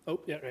 Oh,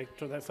 yeah, right.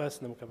 Try that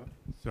first and then we'll come back.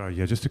 Sorry,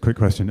 yeah, just a quick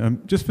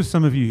question. Just for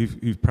some of you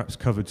who've perhaps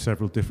covered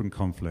several different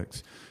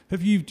conflicts, do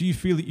you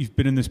feel that you've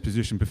been in this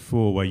position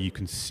before where you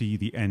can see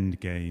the end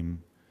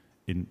game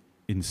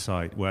in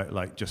sight, where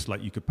just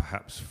like you could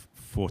perhaps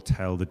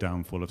foretell the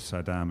downfall of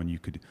Saddam and you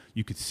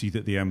could see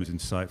that the end was in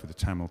sight for the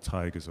Tamil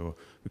Tigers or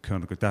the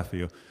Colonel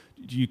Gaddafi? Or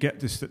do you get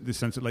this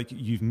sense that, like,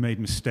 you've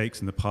made mistakes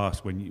in the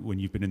past when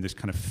you've been in this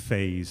kind of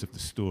phase of the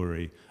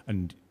story,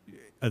 and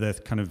are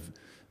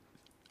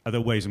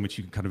there ways in which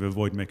you can kind of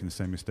avoid making the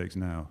same mistakes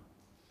now?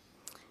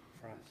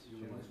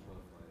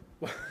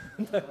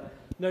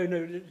 No.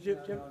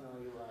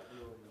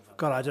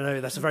 God, I don't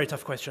know. That's a very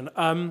tough question.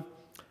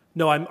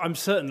 No, I'm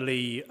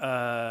certainly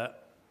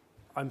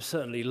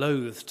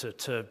loath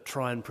to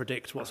try and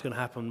predict what's going to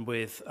happen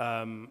with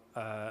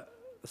the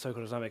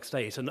so-called Islamic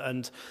State,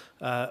 and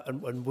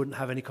wouldn't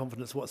have any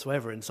confidence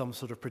whatsoever in some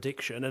sort of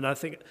prediction. And I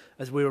think,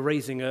 as we were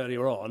raising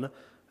earlier on,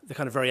 the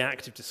kind of very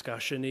active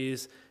discussion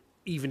is,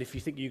 even if you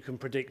think you can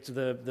predict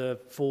the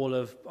fall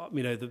of,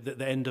 you know,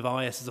 the end of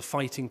IS as a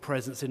fighting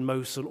presence in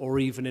Mosul or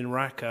even in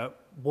Raqqa,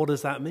 what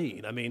does that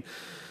mean? I mean,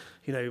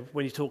 you know,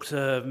 when you talk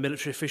to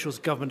military officials,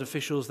 government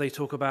officials, they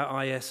talk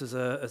about IS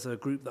as a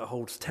group that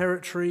holds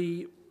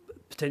territory.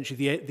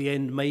 Potentially the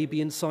end may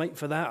be in sight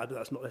for that.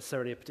 That's not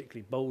necessarily a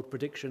particularly bold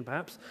prediction,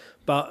 perhaps,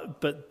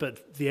 but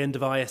the end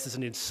of IS as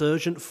an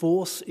insurgent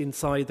force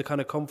inside the kind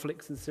of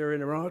conflicts in Syria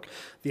and Iraq,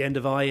 the end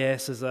of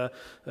IS as a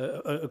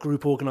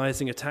group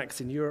organising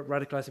attacks in Europe,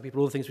 radicalising people,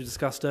 all the things we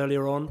discussed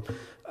earlier on.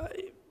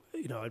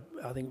 You know,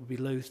 I think we'd be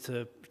loath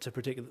to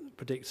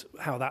predict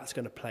how that's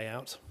going to play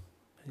out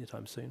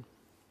anytime soon.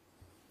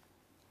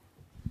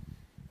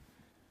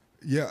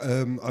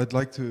 Yeah, I'd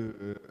like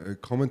to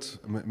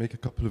make a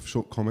couple of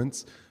short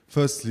comments.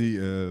 Firstly,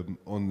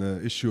 on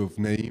the issue of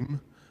name,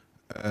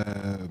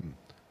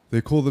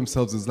 they call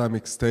themselves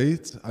Islamic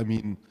State. I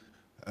mean,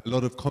 a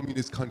lot of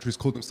communist countries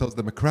call themselves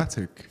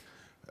democratic.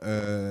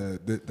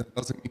 That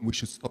doesn't mean we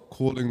should stop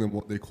calling them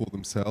what they call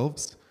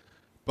themselves.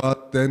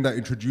 But then that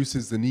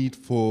introduces the need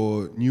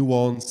for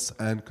nuance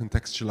and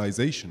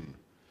contextualization.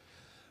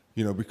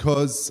 You know,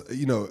 because,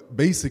 you know,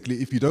 basically,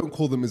 if you don't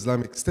call them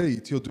Islamic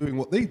State, you're doing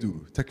what they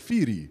do,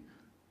 takfiri.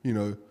 You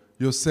know,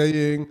 you're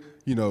saying,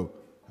 you know,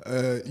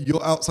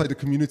 you're outside the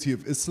community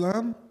of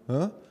Islam,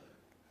 huh?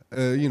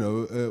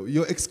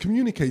 You're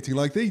excommunicating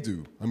like they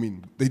do. I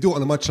mean, they do it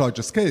on a much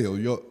larger scale.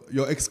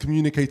 You're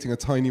excommunicating a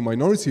tiny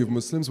minority of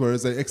Muslims,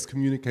 whereas they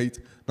excommunicate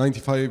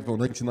 95 or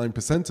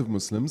 99% of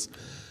Muslims.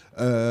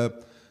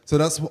 So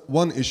that's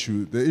one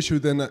issue. The issue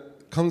then that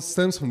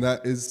stems from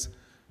that is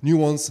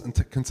nuance and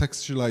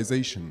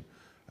contextualization.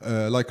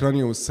 Like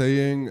Rania was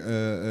saying,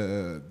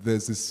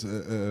 there's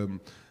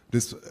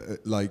this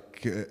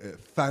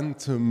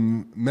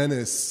phantom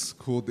menace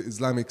called the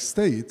Islamic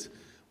State,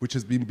 which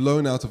has been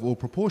blown out of all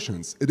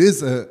proportions. It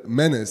is a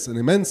menace, an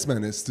immense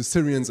menace to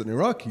Syrians and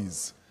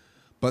Iraqis,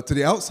 but to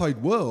the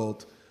outside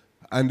world,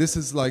 and this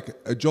is like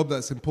a job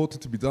that's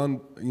important to be done,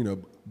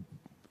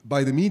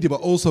 by the media,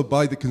 but also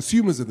by the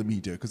consumers of the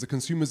media, because the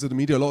consumers of the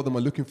media, a lot of them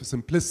are looking for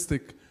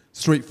simplistic,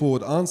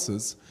 straightforward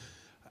answers,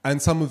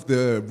 and some of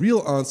the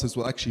real answers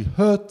will actually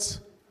hurt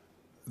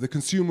the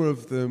consumer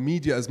of the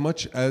media as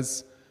much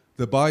as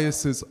the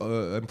biases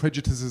and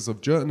prejudices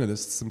of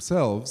journalists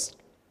themselves,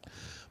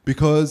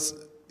 because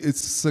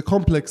it's a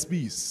complex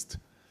beast.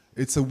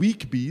 It's a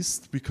weak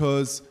beast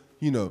because,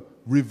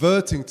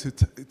 reverting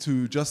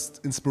to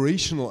just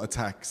inspirational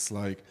attacks,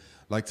 like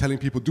telling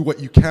people do what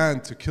you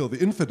can to kill the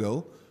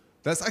infidel,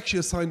 that's actually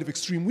a sign of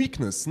extreme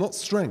weakness, not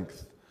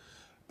strength.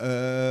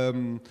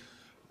 The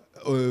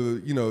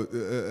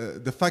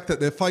fact that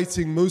they're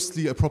fighting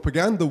mostly a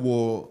propaganda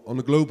war on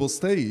a global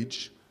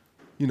stage,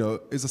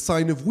 is a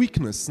sign of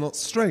weakness, not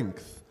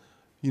strength.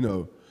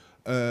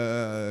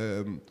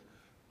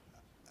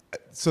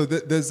 So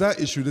there's that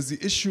issue. There's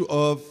the issue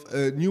of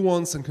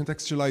nuance and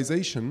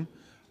contextualization,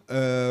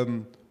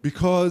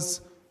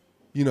 because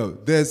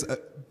there's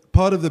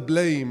part of the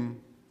blame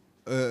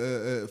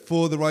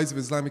for the rise of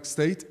Islamic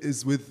State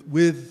is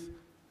with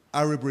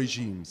Arab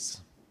regimes.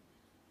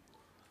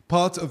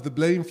 Part of the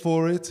blame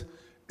for it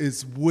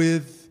is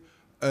with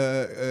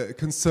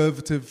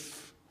conservative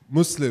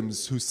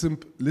Muslims who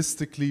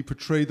simplistically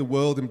portray the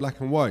world in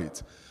black and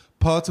white.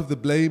 Part of the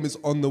blame is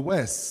on the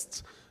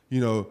West,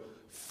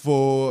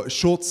 for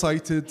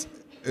short-sighted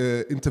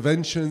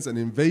interventions and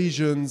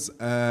invasions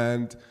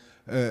and,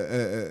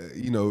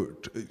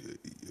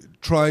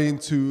 trying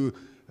to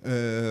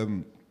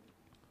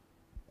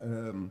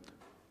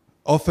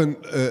often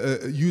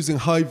using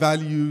high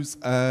values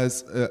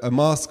as a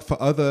mask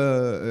for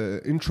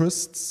other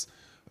interests,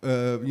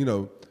 so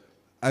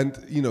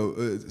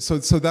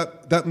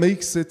that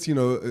makes it,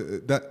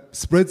 that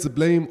spreads the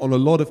blame on a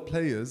lot of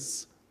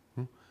players.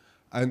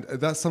 And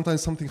that's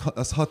sometimes something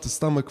that's hard to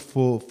stomach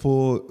for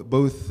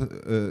both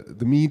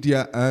the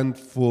media and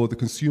for the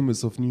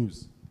consumers of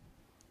news.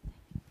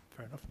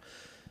 Fair enough.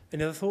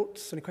 Any other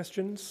thoughts? Any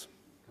questions?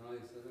 Can I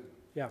say something?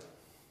 Yeah.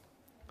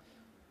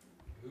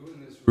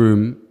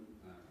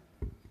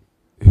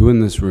 Who in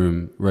this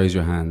room, raise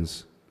your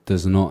hands,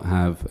 does not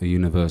have a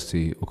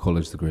university or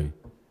college degree?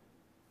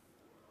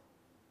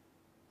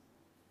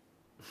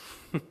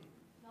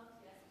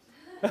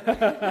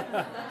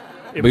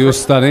 But you're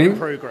studying? In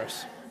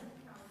progress.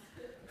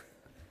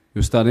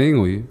 You're studying,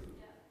 or you?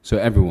 So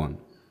everyone.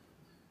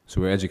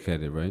 So we're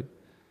educated, right?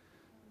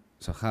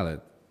 So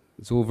Khaled,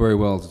 it's all very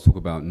well to talk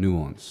about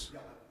nuance.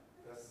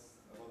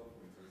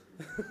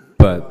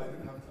 But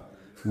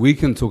we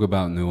can talk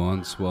about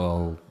nuance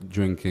while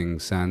drinking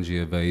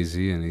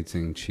Sangiovese and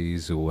eating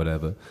cheese or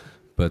whatever.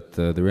 But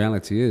the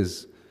reality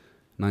is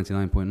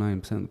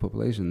 99.9% of the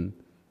population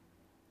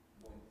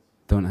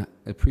don't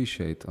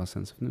appreciate our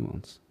sense of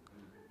nuance.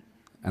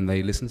 And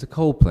they listen to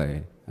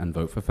Coldplay and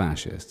vote for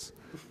fascists.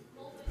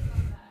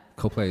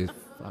 Coldplay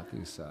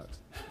fucking sucks.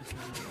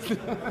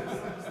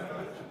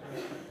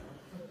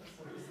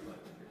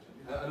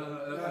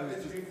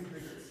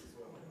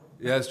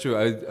 Yeah, it's true.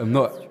 I'm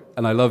not,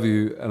 and I love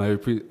you, and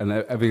and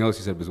everything else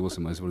you said was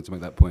awesome. I just wanted to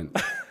make that point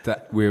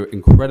that we're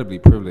incredibly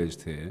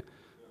privileged here,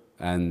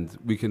 and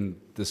we can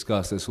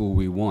discuss this all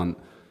we want.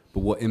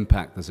 But what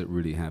impact does it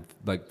really have?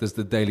 Like, does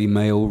the Daily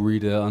Mail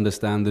reader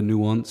understand the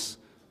nuance?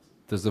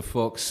 Does the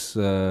Fox,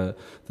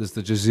 does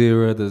the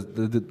Jazeera?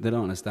 They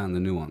don't understand the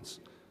nuance.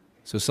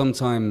 So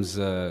sometimes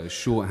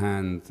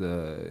shorthand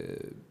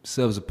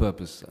serves a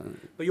purpose.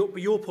 But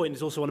your point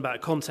is also one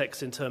about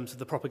context in terms of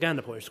the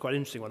propaganda point, which is quite an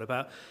interesting one.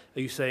 Are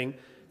you saying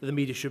that the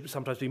media should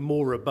sometimes be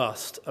more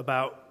robust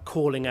about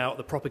calling out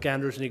the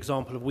propaganda as an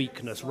example of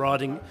weakness,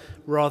 rather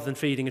than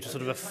feeding into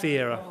sort of a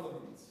fear?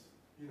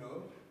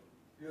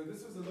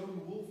 This was a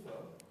lone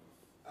wolfer,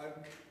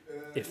 and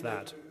if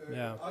that,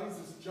 yeah.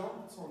 ISIS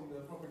jumped on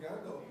the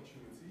propaganda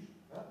opportunity,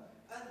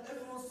 and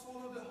everyone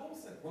swallowed it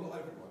wholesale. Well, not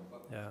everyone,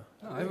 but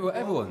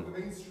everyone. The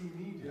mainstream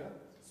media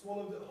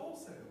swallowed it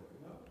wholesale,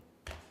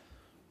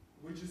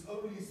 which is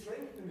only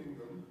strengthening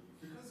them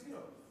because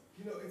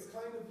it's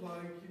kind of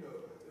like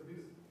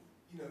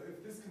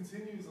if this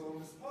continues along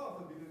this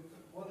path, it'll be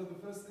one of the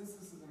first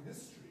instances in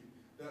history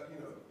that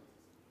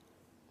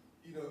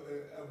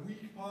a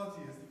weak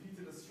party has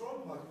defeated a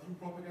strong party through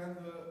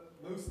propaganda,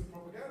 mostly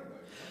propaganda.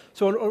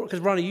 So, because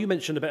Rani, you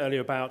mentioned a bit earlier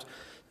about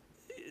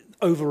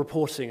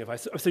over-reporting.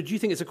 So do you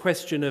think it's a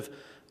question of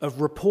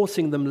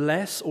reporting them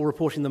less or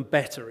reporting them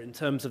better in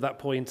terms of that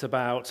point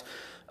about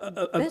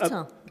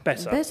better.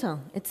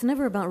 It's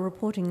never about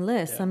reporting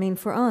less. Yeah. I mean,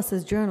 for us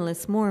as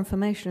journalists, more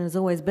information is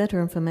always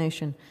better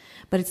information.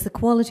 But it's the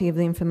quality of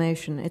the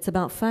information. It's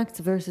about facts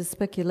versus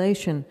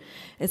speculation.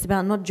 It's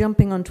about not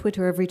jumping on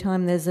Twitter every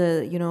time there's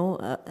a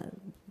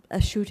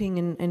shooting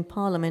in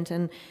Parliament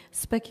and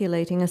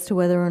speculating as to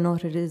whether or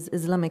not it is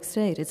Islamic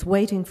State. It's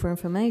waiting for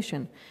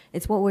information.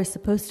 It's what we're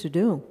supposed to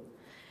do.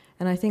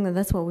 And I think that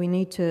that's what we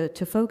need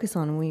to focus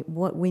on,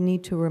 what we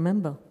need to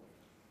remember.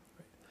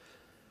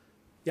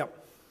 Yeah.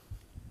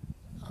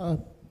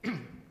 Pardon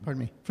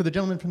me. For the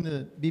gentleman from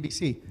the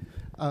BBC,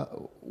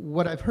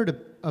 what I've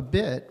heard a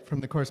bit from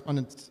the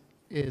correspondence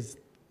is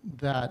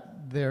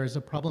that there's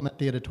a problem at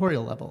the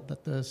editorial level,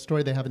 that the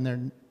story they have in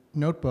their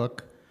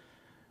notebook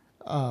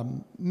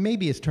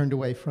maybe is turned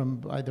away from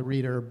by the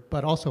reader,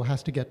 but also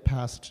has to get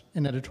past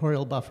an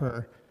editorial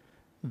buffer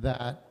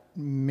that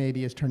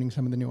maybe is turning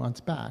some of the nuance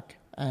back.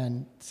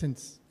 And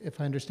since, if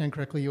I understand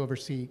correctly, you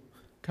oversee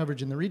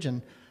coverage in the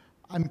region,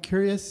 I'm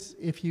curious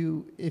if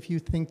you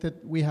think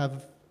that we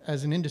have,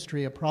 as an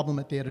industry, a problem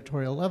at the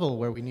editorial level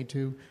where we need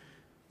to,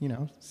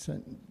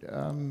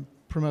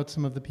 promote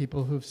some of the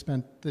people who've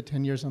spent the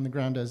 10 years on the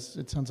ground, as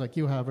it sounds like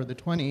you have, or the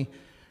 20,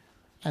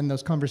 and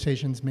those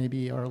conversations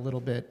maybe are a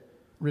little bit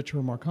richer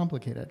or more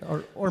complicated,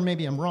 or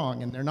maybe I'm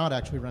wrong and they're not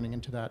actually running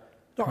into that.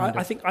 No,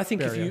 I think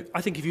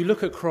if you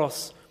look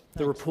across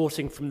the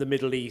reporting from the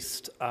Middle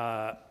East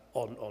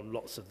on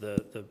lots of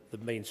the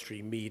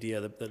mainstream media,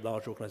 the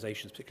large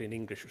organisations, particularly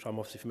in English, which I'm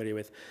obviously familiar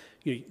with,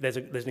 there's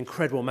an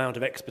incredible amount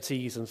of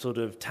expertise and sort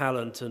of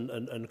talent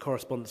and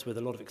correspondence with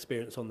a lot of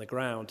experience on the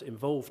ground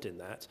involved in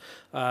that.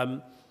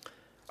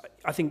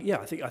 I think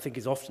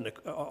it's often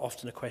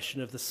a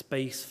question of the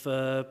space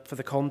for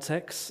the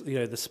context,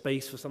 the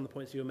space for some of the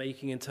points you were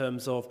making in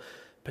terms of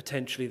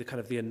potentially the kind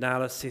of the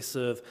analysis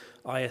of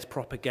IS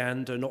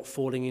propaganda, not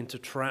falling into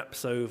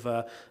traps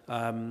over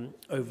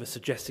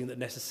suggesting that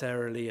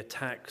necessarily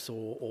attacks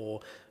or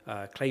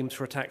claims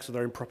for attacks of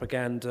their own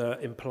propaganda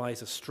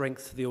implies a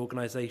strength to the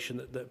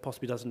organisation that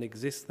possibly doesn't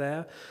exist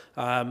there.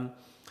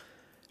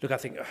 Look, I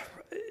think,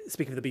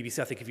 speaking of the BBC,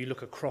 I think if you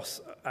look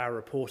across our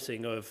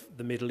reporting of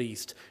the Middle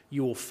East,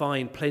 you will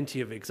find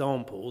plenty of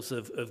examples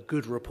of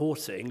good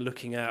reporting,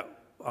 looking at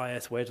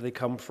IS, where do they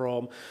come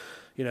from,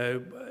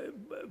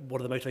 what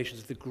are the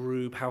motivations of the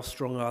group, how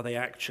strong are they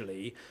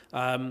actually.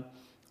 I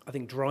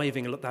think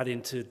driving that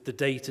into the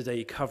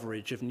day-to-day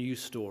coverage of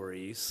news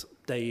stories,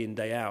 day in,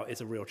 day out, is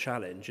a real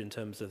challenge in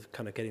terms of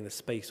kind of getting the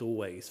space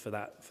always for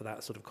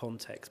that sort of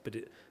context, but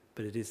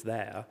it is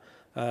there.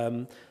 I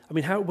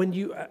mean, how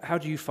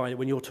do you find it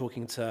when you're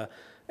talking to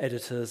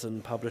editors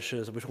and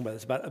publishers? And we're talking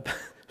about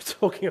this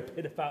talking a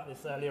bit about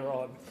this earlier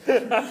on.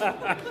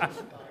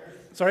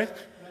 Sorry?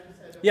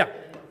 Yeah.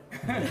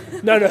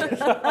 No.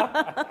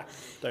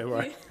 Don't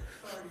worry.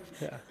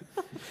 Yeah.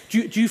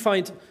 Do you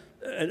find,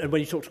 and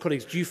when you talk to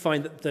colleagues, do you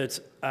find that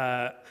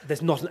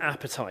there's not an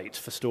appetite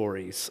for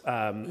stories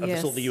of the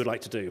sort that you would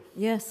like to do?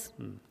 Yes.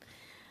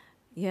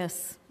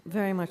 Yes,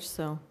 very much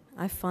so.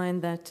 I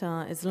find that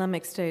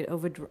Islamic State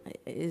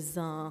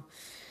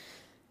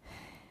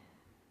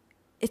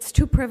it's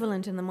too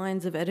prevalent in the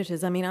minds of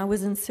editors. I mean, I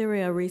was in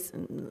Syria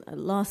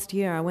last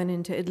year. I went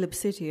into Idlib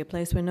city, a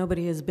place where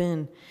nobody has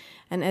been,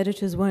 and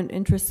editors weren't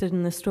interested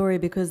in the story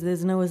because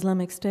there's no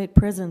Islamic State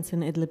presence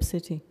in Idlib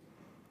city.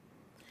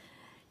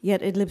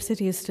 Yet Idlib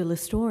city is still a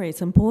story.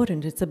 It's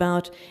important.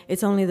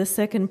 It's only the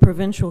second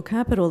provincial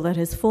capital that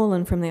has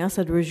fallen from the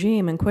Assad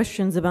regime, and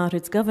questions about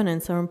its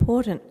governance are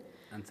important.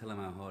 And tell them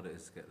how hard it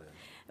is to get there.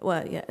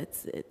 Well, yeah,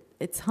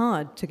 it's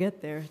hard to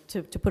get there,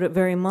 to put it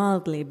very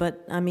mildly.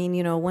 But, I mean,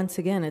 once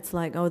again, it's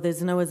like,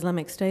 there's no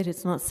Islamic State,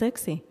 it's not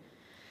sexy.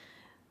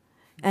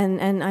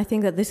 And I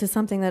think that this is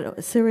something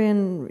that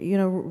Syrian,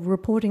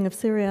 reporting of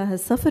Syria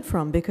has suffered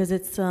from, because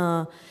it's,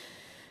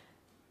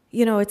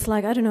 it's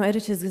like, I don't know,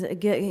 editors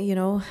get,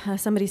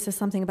 somebody says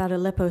something about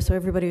Aleppo, so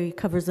everybody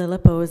covers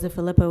Aleppo as if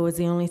Aleppo was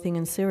the only thing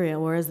in Syria,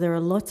 whereas there are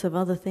lots of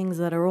other things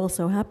that are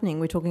also happening.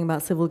 We're talking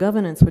about civil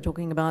governance, we're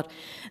talking about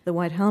the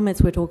White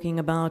Helmets, we're talking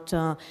about,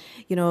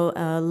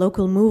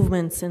 local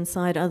movements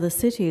inside other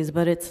cities,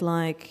 but it's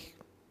like,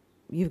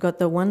 you've got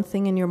the one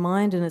thing in your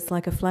mind, and it's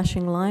like a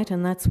flashing light,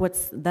 and that's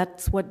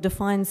what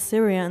defines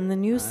Syria and the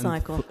news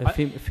cycle.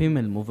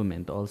 Female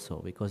movement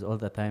also, because all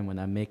the time when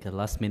I make a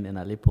last minute in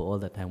Aleppo, all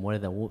the time, where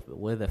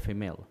the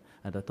female?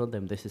 And I told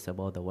them this is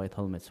about the White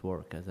Helmets'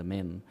 work as a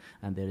man,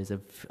 and there is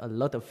a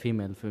lot of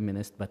female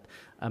feminists, but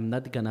I'm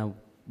not gonna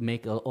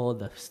make all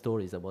the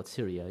stories about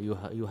Syria.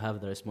 You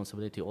have the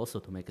responsibility also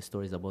to make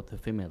stories about the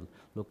female.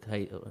 Look,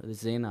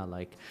 Zena,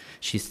 like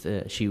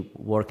she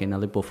worked in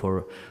Aleppo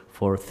for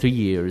 3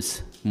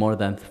 years, more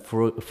than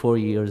 4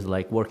 years,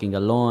 like working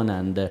alone,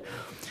 and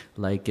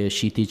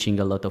she teaching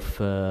a lot of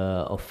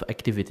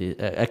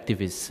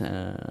activists,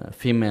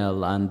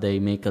 female, and they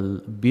make a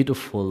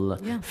beautiful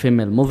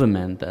female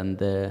movement,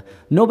 and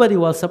nobody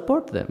will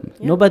support them.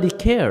 Yeah. Nobody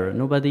care.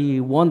 Nobody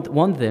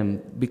want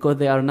them because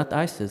they are not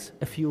ISIS.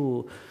 If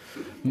you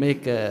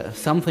make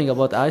something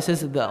about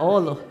ISIS,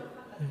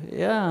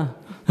 Yeah.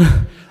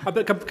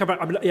 But come back.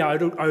 I mean, yeah, I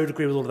would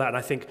agree with all of that. And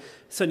I think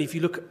certainly if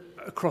you look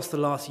across the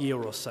last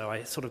year or so,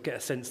 I sort of get a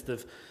sense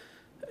of,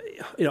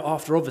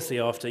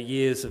 after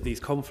years of these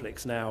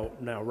conflicts now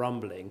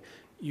rumbling,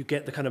 you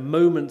get the kind of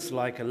moments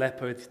like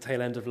Aleppo at the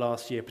tail end of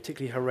last year,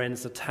 particularly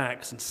horrendous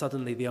attacks, and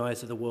suddenly the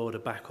eyes of the world are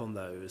back on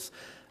those.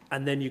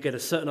 And then you get a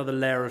certain other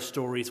layer of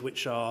stories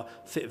which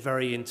fit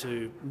very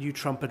into new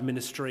Trump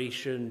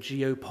administration,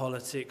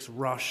 geopolitics,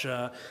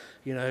 Russia,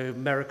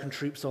 American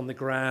troops on the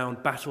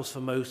ground, battles for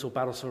Mosul,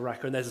 battles for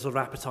Raqqa, and there's a sort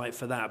of appetite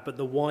for that. But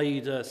the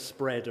wider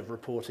spread of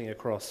reporting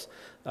across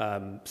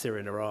Syria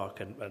and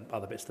Iraq and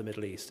other bits of the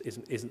Middle East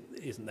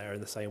isn't there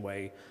in the same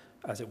way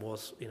as it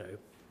was,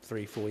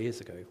 3-4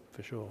 years ago,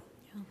 for sure.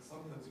 Yeah.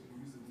 Sometimes you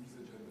can use the news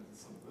agenda to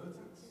subvert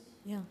it.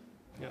 Yeah.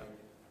 Yeah.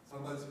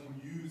 Sometimes you can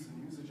use the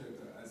news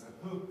agenda as a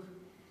hook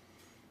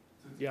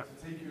to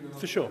take you in another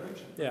for sure.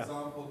 direction. For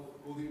example,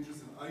 all the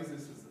interest in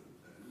ISIS has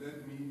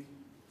led me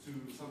to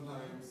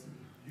sometimes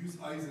use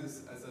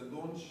ISIS as a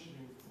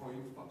launching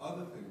point for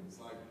other things.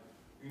 Like,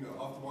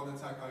 after one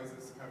attack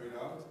ISIS carried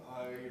out,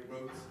 I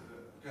wrote,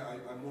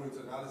 I'm more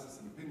into analysis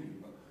and opinion,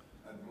 but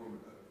at the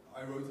moment,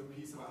 I wrote a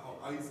piece about how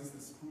ISIS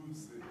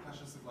disproves the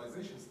clash of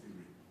civilizations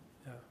theory.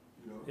 Yeah.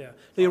 Yeah.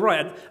 So you're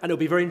right, and it'll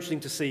be very interesting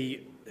to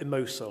see in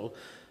Mosul,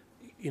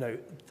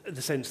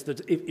 the sense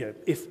that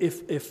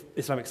if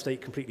Islamic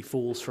State completely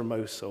falls from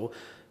Mosul,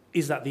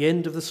 is that the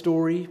end of the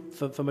story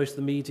for most of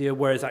the media?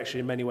 Whereas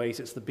actually, in many ways,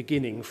 it's the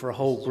beginning for a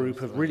whole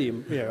group of really,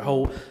 a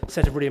whole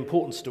set of really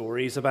important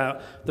stories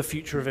about the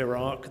future of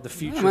Iraq, the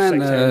future of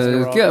sectarianism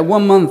in Iraq. Yeah,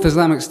 1 month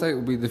Islamic State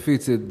will be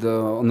defeated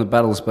on the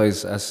battle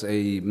space as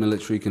a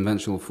military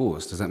conventional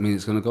force. Does that mean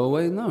it's going to go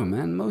away? No,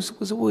 man. Mosul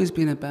has always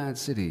been a bad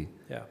city.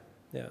 Yeah.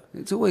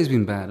 It's always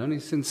been bad. Only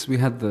since we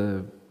had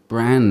the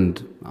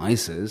brand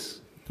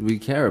ISIS, do we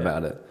care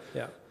about it.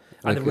 Yeah.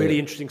 And the really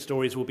interesting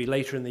stories will be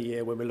later in the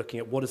year when we're looking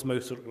at what does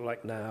Mosul look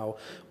like now,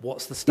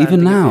 what's the standing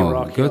Even now, of the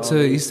Iraqi go to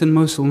Army. eastern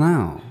Mosul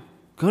now.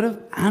 Go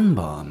to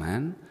Anbar,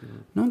 man.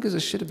 No one gives a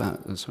shit about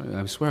it. Sorry,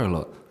 I swear a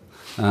lot.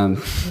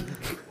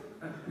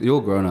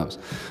 You're grown-ups.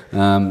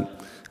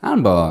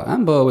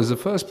 Anbar was the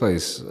first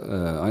place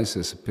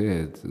ISIS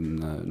appeared,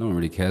 and no one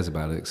really cares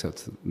about it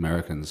except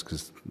Americans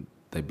because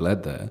they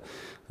bled there.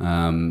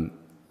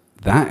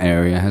 That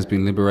area has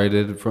been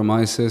liberated from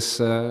ISIS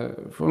for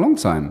a long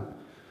time.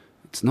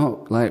 It's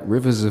not like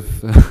rivers of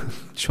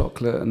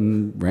chocolate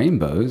and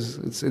rainbows.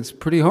 It's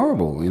pretty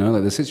horrible,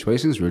 like the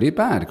situation is really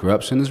bad.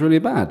 Corruption is really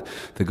bad.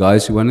 The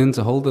guys who went in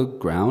to hold the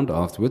ground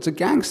afterwards are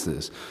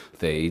gangsters.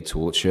 They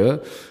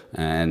torture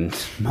and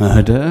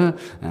murder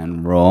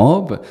and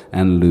rob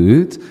and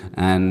loot,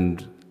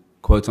 and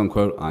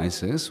quote-unquote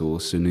ISIS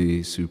or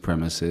Sunni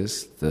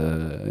supremacist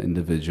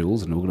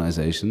individuals and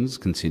organizations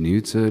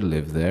continue to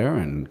live there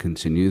and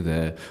continue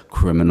their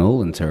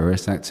criminal and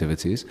terrorist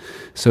activities.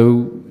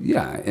 So,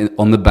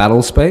 on the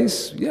battle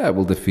space,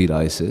 we'll defeat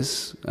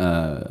ISIS.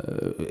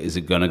 Is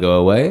it going to go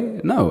away?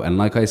 No. And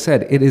like I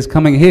said, it is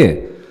coming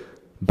here.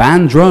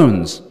 Ban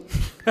drones.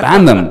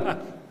 Ban them.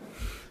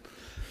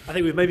 I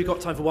think we've maybe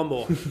got time for one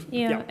more.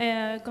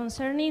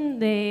 Concerning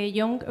the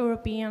young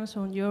Europeans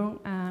or young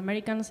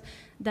Americans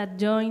that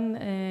join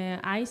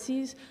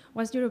ISIS,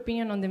 what's your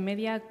opinion on the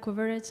media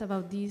coverage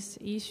about this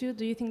issue?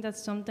 Do you think that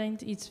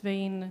sometimes it's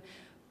being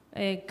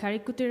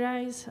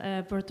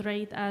caricaturized,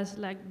 portrayed as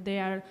like they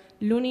are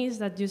loonies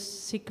that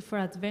just seek for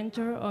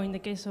adventure, or in the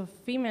case of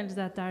females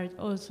that are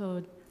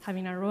also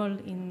having a role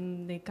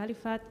in the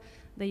caliphate,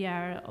 they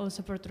are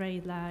also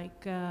portrayed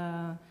like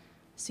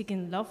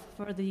seeking love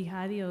for the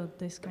jihadi or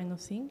this kind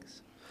of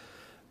things?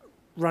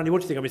 Randy,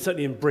 what do you think? I mean,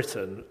 certainly in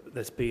Britain,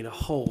 there's been a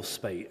whole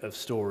spate of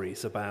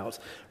stories about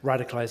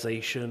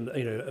radicalisation,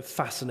 a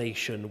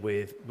fascination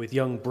with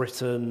young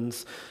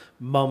Britons,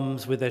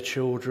 mums with their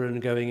children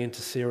going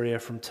into Syria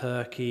from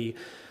Turkey.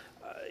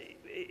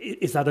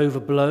 Is that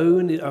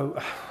overblown?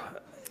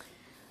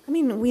 I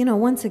mean,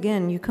 once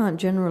again, you can't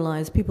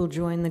generalize. People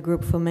join the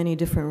group for many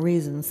different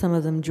reasons. Some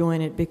of them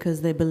join it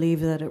because they believe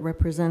that it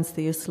represents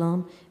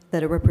Islam,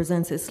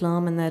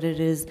 and that it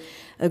is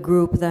a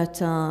group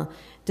that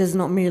does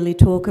not merely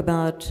talk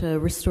about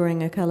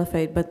restoring a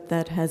caliphate, but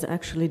that has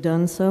actually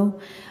done so.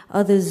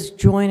 Others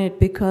join it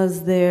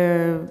because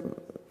they're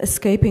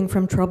escaping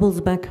from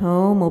troubles back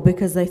home, or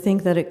because they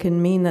think that it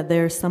can mean that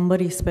they're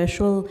somebody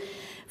special,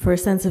 for a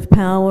sense of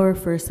power,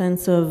 for a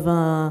sense of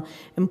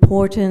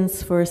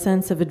importance, for a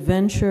sense of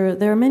adventure.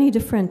 There are many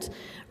different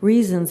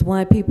reasons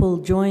why people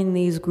join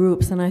these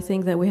groups, and I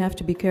think that we have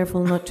to be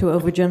careful not to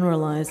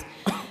overgeneralize.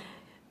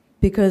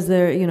 Because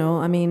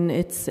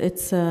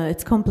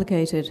it's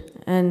complicated,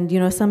 and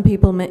some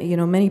people,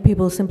 many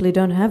people simply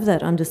don't have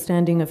that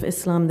understanding of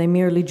Islam. They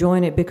merely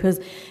join it because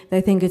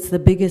they think it's the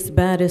biggest,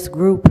 baddest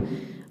group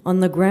on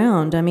the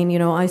ground. I mean,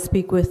 I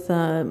speak with,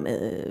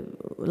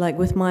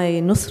 with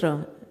my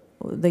Nusra.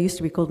 They used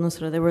to be called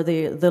Nusra. They were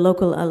the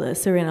local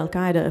Syrian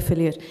Al-Qaeda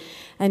affiliate,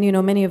 and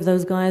many of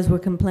those guys were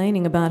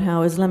complaining about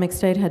how Islamic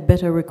State had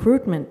better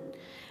recruitment,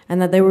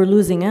 and that they were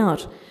losing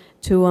out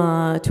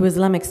to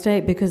Islamic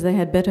State because they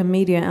had better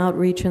media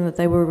outreach and that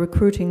they were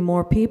recruiting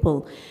more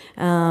people,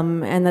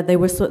 and that they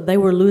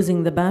were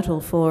losing the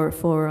battle for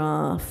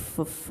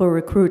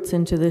recruits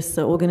into this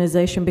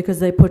organization because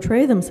they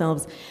portray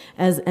themselves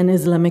as an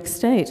Islamic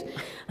State.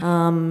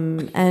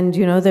 And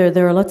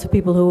there are lots of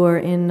people who are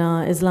in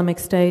Islamic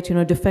State,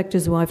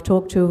 defectors who I've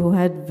talked to who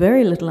had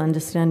very little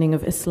understanding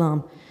of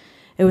Islam.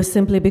 It was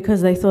simply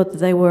because they thought that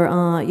they were,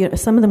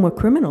 some of them were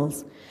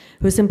criminals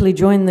who simply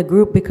joined the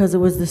group because it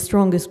was the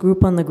strongest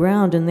group on the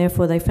ground, and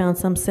therefore they found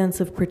some sense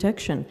of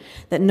protection,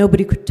 that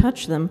nobody could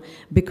touch them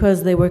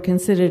because they were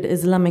considered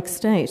Islamic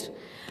State.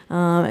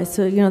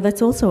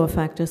 That's also a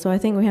factor. So I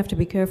think we have to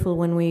be careful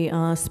when we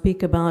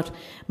speak about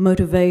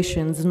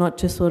motivations, not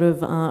to sort of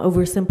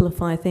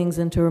oversimplify things,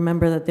 and to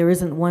remember that there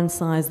isn't one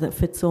size that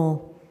fits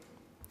all.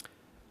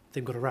 I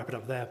think we've got to wrap it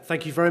up there.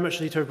 Thank you very much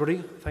indeed to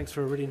everybody. Thanks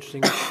for a really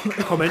interesting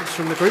comments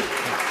from the group.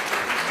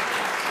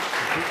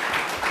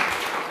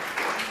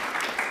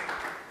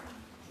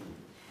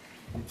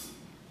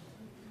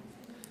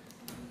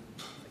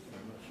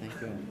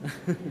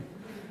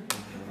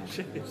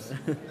 Cheers.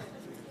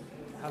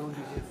 How long are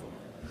you here for?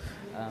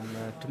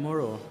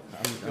 Tomorrow.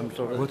 I'm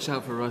sort of... Watch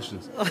out for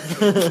Russians.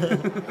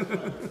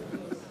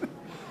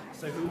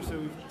 So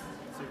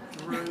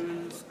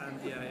drones and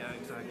yeah,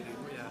 exactly.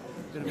 Yeah,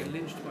 we're going to be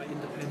lynched by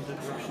independent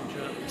Russian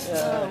journalists.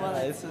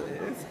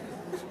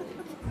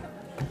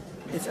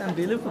 It's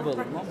unbelievable.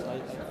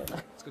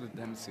 Let's go to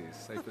Dempsey,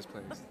 safest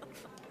place.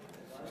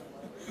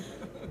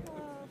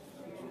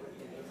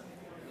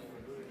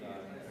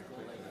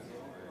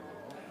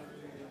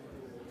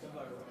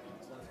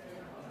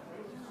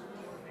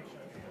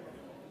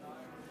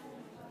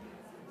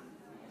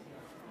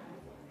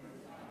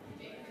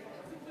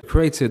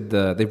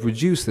 They've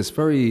reduced this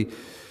very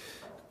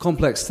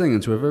complex thing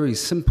into a very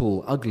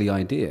simple, ugly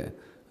idea.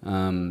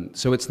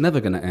 So it's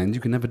never going to end.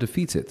 You can never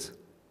defeat it.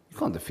 You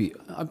can't defeat.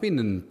 I've been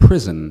in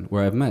prison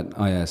where I've met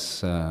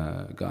IS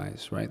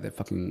guys, right? They're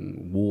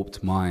fucking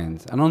warped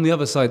minds. And on the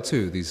other side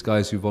too, these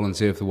guys who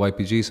volunteer for the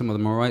YPG, some of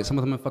them are right, some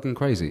of them are fucking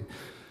crazy.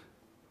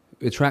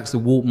 It attracts the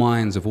warped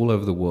minds of all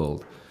over the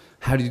world.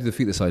 How do you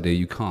defeat this idea?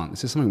 You can't.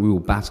 This is something we will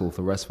battle for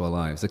the rest of our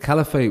lives. The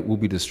caliphate will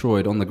be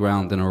destroyed on the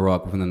ground in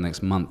Iraq within the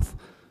next month.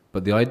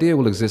 But the idea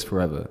will exist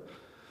forever.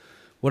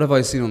 What have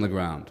I seen on the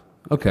ground?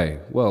 Okay,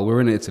 well, we're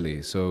in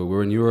Italy, so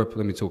we're in Europe.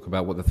 Let me talk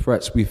about what the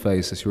threats we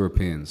face as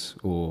Europeans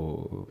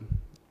or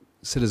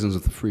citizens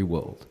of the free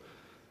world.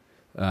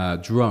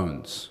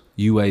 Drones,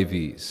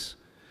 UAVs,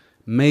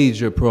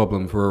 major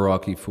problem for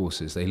Iraqi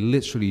forces. They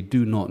literally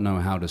do not know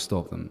how to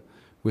stop them.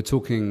 We're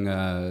talking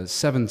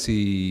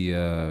 70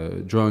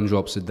 drone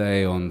drops a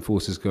day on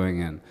forces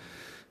going in.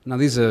 Now,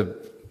 these are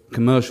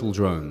commercial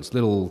drones,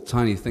 little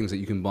tiny things that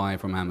you can buy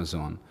from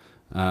Amazon.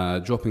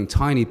 Dropping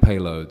tiny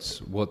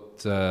payloads,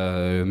 what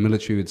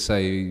military would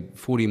say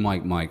 40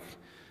 Mike.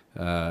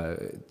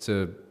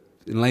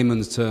 In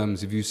layman's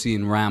terms, if you've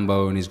seen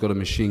Rambo and he's got a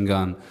machine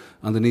gun,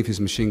 underneath his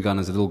machine gun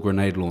is a little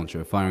grenade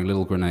launcher firing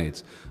little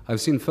grenades.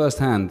 I've seen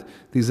firsthand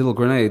these little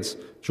grenades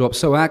drop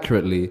so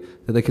accurately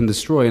that they can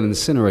destroy and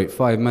incinerate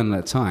 5 men at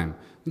a time.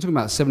 I'm talking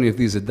about 70 of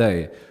these a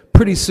day.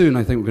 Pretty soon,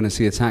 I think we're going to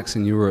see attacks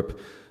in Europe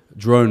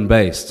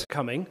drone-based.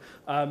 Coming.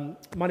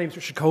 My name is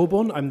Richard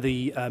Colborne. I'm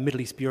the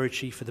Middle East Bureau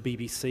Chief for the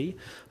BBC,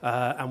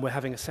 and we're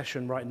having a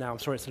session right now. I'm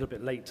sorry it's a little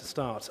bit late to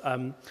start.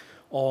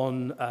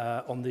 On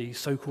the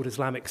so-called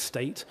Islamic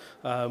State,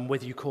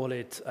 whether you call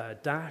it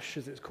Daesh,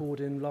 as it's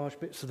called in large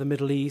bits of the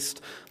Middle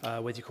East,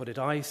 whether you call it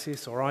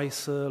ISIS or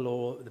ISIL,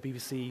 or the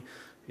BBC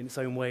in its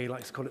own way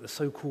likes to call it the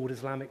so-called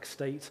Islamic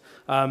State.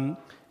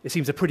 It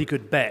seems a pretty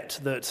good bet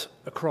that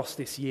across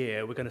this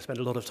year we're going to spend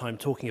a lot of time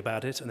talking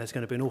about it, and there's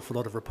going to be an awful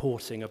lot of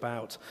reporting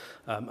about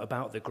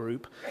the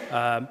group,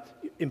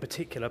 in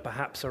particular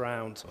perhaps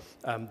around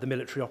the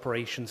military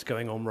operations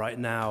going on right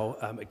now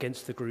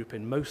against the group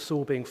in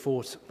Mosul, being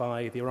fought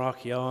by the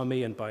Iraqi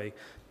Army and by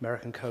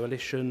American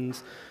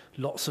coalitions,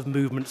 lots of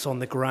movements on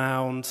the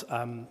ground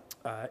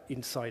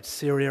inside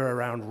Syria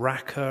around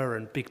Raqqa,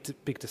 and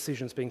big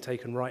decisions being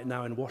taken right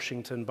now in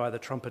Washington by the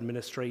Trump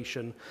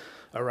administration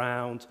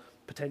around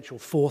potential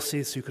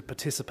forces who could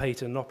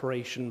participate in an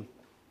operation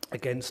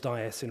against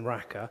IS in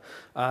Raqqa.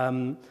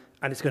 And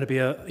it's going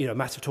to be a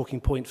massive talking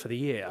point for the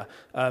year,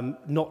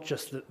 not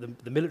just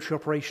the military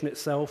operation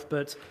itself,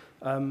 but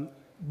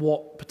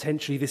what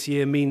potentially this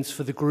year means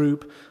for the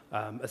group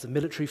as a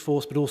military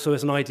force, but also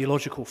as an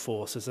ideological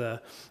force, as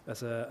a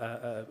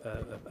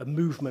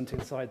movement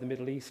inside the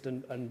Middle East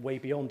and way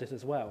beyond it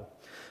as well.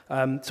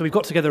 So we've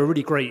got together a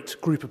really great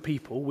group of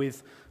people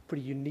with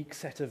pretty unique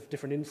set of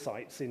different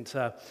insights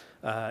into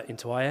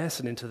IS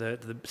and into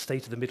the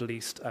state of the Middle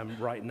East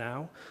right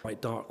now, quite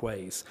dark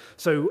ways.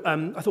 So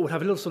I thought we'd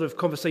have a little sort of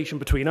conversation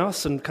between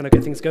us and kind of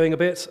get things going a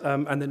bit,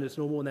 and then as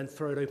normal, and then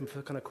throw it open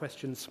for kind of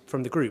questions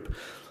from the group.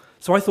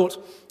 So I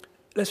thought,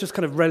 let's just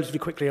kind of relatively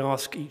quickly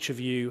ask each of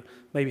you,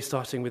 maybe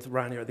starting with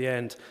Rania at the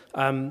end,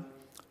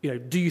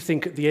 do you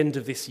think at the end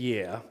of this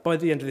year, by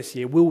the end of this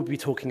year, will we be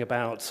talking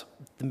about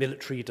the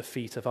military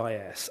defeat of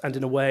IS? And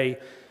in a way,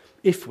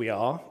 if we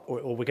are,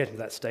 or we're getting to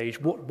that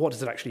stage, what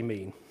does it actually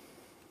mean?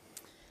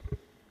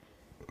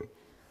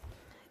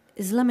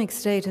 Islamic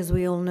State, as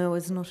we all know,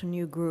 is not a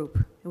new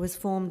group. It was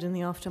formed in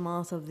the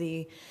aftermath of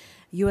the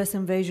US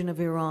invasion of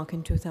Iraq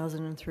in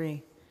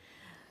 2003.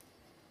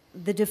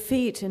 The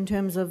defeat in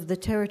terms of the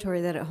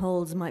territory that it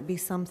holds might be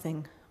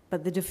something,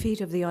 but the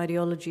defeat of the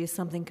ideology is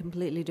something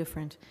completely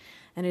different,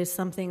 and it is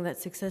something that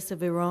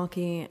successive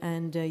Iraqi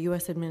and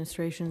US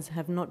administrations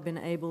have not been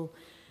able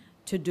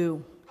to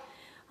do.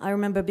 I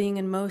remember being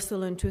in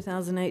Mosul in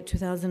 2008,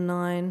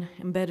 2009,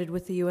 embedded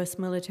with the US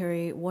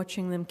military,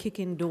 watching them kick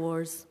in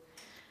doors,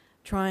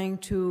 trying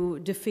to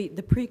defeat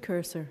the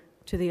precursor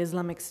to the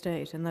Islamic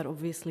State, and that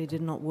obviously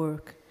did not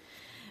work.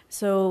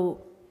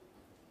 So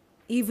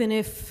even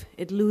if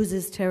it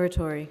loses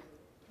territory,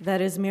 that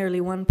is merely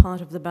one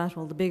part of the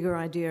battle. The bigger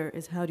idea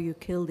is, how do you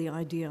kill the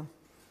idea?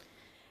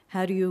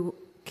 How do you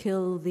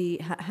kill the,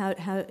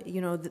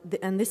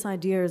 and this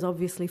idea is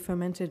obviously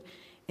fermented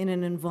in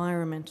an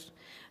environment.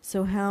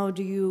 So how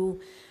do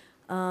you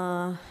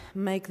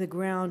make the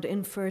ground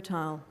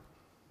infertile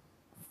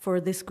for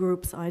this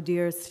group's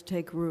ideas to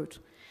take root?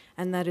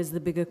 And that is the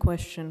bigger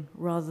question,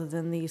 rather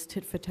than these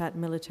tit-for-tat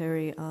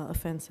military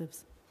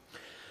offensives.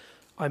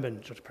 I'm going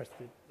to press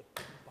the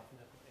button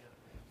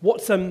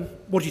there.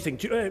 What do you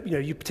think?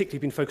 You've particularly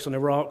been focused on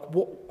Iraq.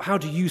 How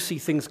do you see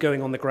things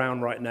going on the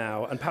ground right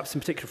now? And perhaps in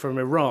particular from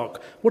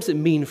Iraq, what does it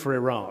mean for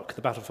Iraq,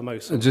 the battle for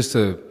Mosul? Just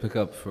to pick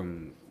up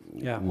from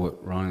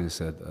what Rani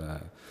said,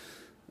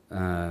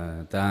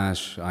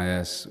 Daesh,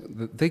 IS,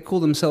 they call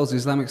themselves the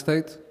Islamic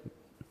State.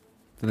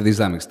 They're the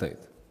Islamic State.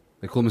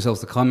 They call themselves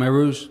the Khmer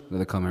Rouge. They're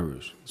the Khmer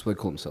Rouge. That's what they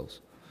call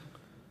themselves.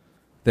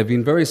 They've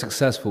been very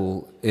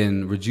successful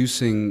in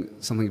reducing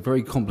something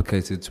very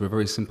complicated to a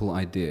very simple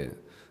idea.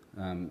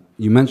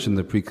 You mentioned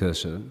the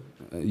precursor,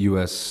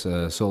 US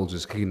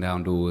soldiers kicking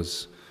down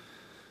doors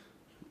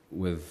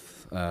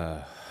with,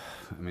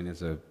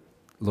 there's a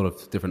lot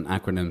of different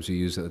acronyms you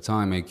used at the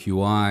time,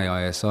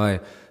 AQI, ISI,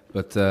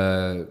 but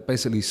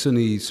basically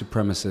Sunni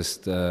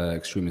supremacist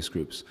extremist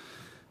groups.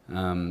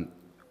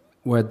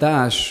 Where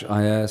Daesh,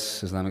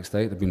 IS, Islamic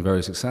State have been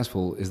very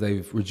successful is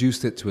they've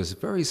reduced it to a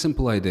very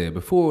simple idea.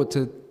 Before,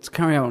 to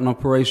carry out an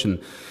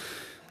operation,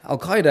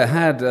 Al-Qaeda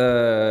had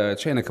a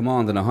chain of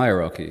command and a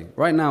hierarchy.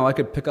 Right now, I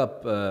could pick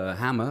up a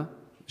hammer,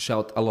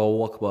 shout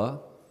Allahu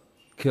Akbar,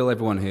 kill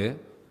everyone here,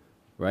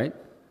 right?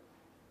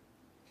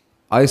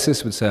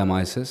 ISIS would say I'm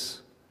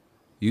ISIS.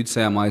 You'd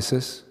say I'm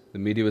ISIS. The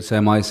media would say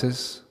I'm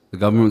ISIS. The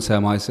government would say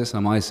I'm ISIS.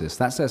 I'm ISIS.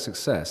 That's their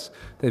success.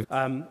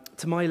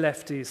 To my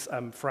left is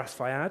Faraz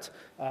Fayyad,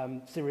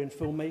 Syrian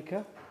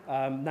filmmaker,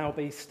 now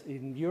based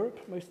in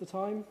Europe most of the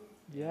time.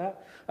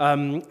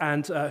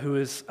 And who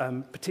is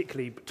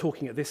particularly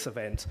talking at this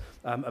event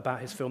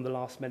about his film The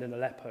Last Men in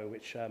Aleppo,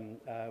 which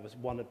was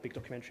won a big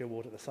documentary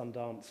award at the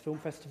Sundance Film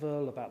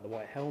Festival, about the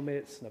White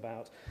Helmets and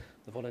about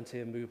the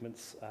volunteer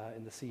movements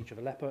in the siege of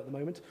Aleppo at the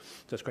moment.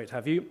 So it's great to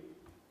have you.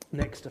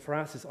 Next to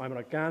Faraz is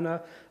Ayman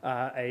Ghana,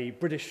 a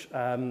British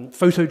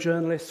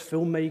photojournalist,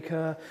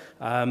 filmmaker,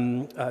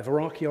 of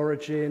Iraqi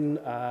origin,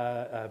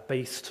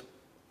 based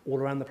all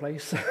around the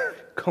place,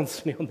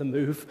 constantly on the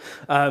move,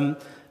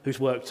 who's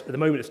worked, at the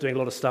moment is doing a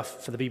lot of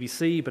stuff for the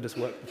BBC, but has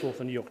worked before for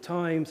the New York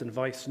Times and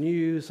Vice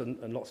News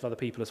and lots of other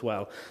people as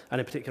well.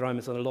 And in particular,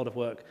 Ayman's done a lot of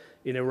work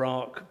in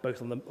Iraq,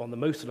 both on the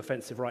Mosul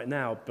offensive right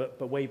now,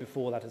 but way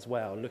before that as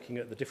well, looking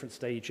at the different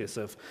stages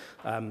of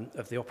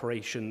the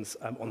operations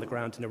on the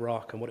ground in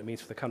Iraq and what it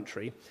means for the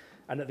country.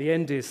 And at the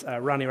end is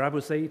Rania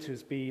Abuzaid,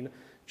 who's been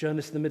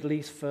journalist in the Middle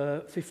East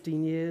for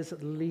 15 years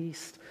at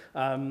least,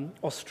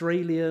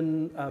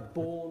 Australian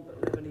born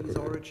but Lebanese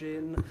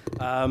origin,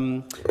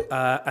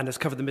 and has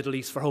covered the Middle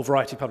East for a whole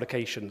variety of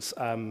publications,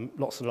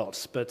 lots and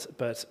lots, but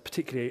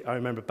particularly I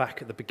remember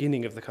back at the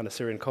beginning of the kind of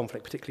Syrian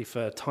conflict, particularly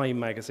for Time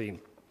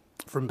magazine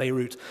from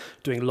Beirut,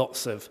 doing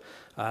lots of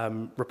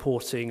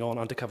reporting on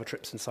undercover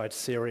trips inside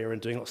Syria and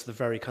doing lots of the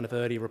very kind of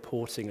early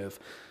reporting of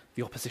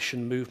the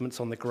opposition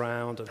movements on the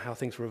ground and how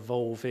things were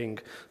evolving,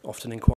 often in quite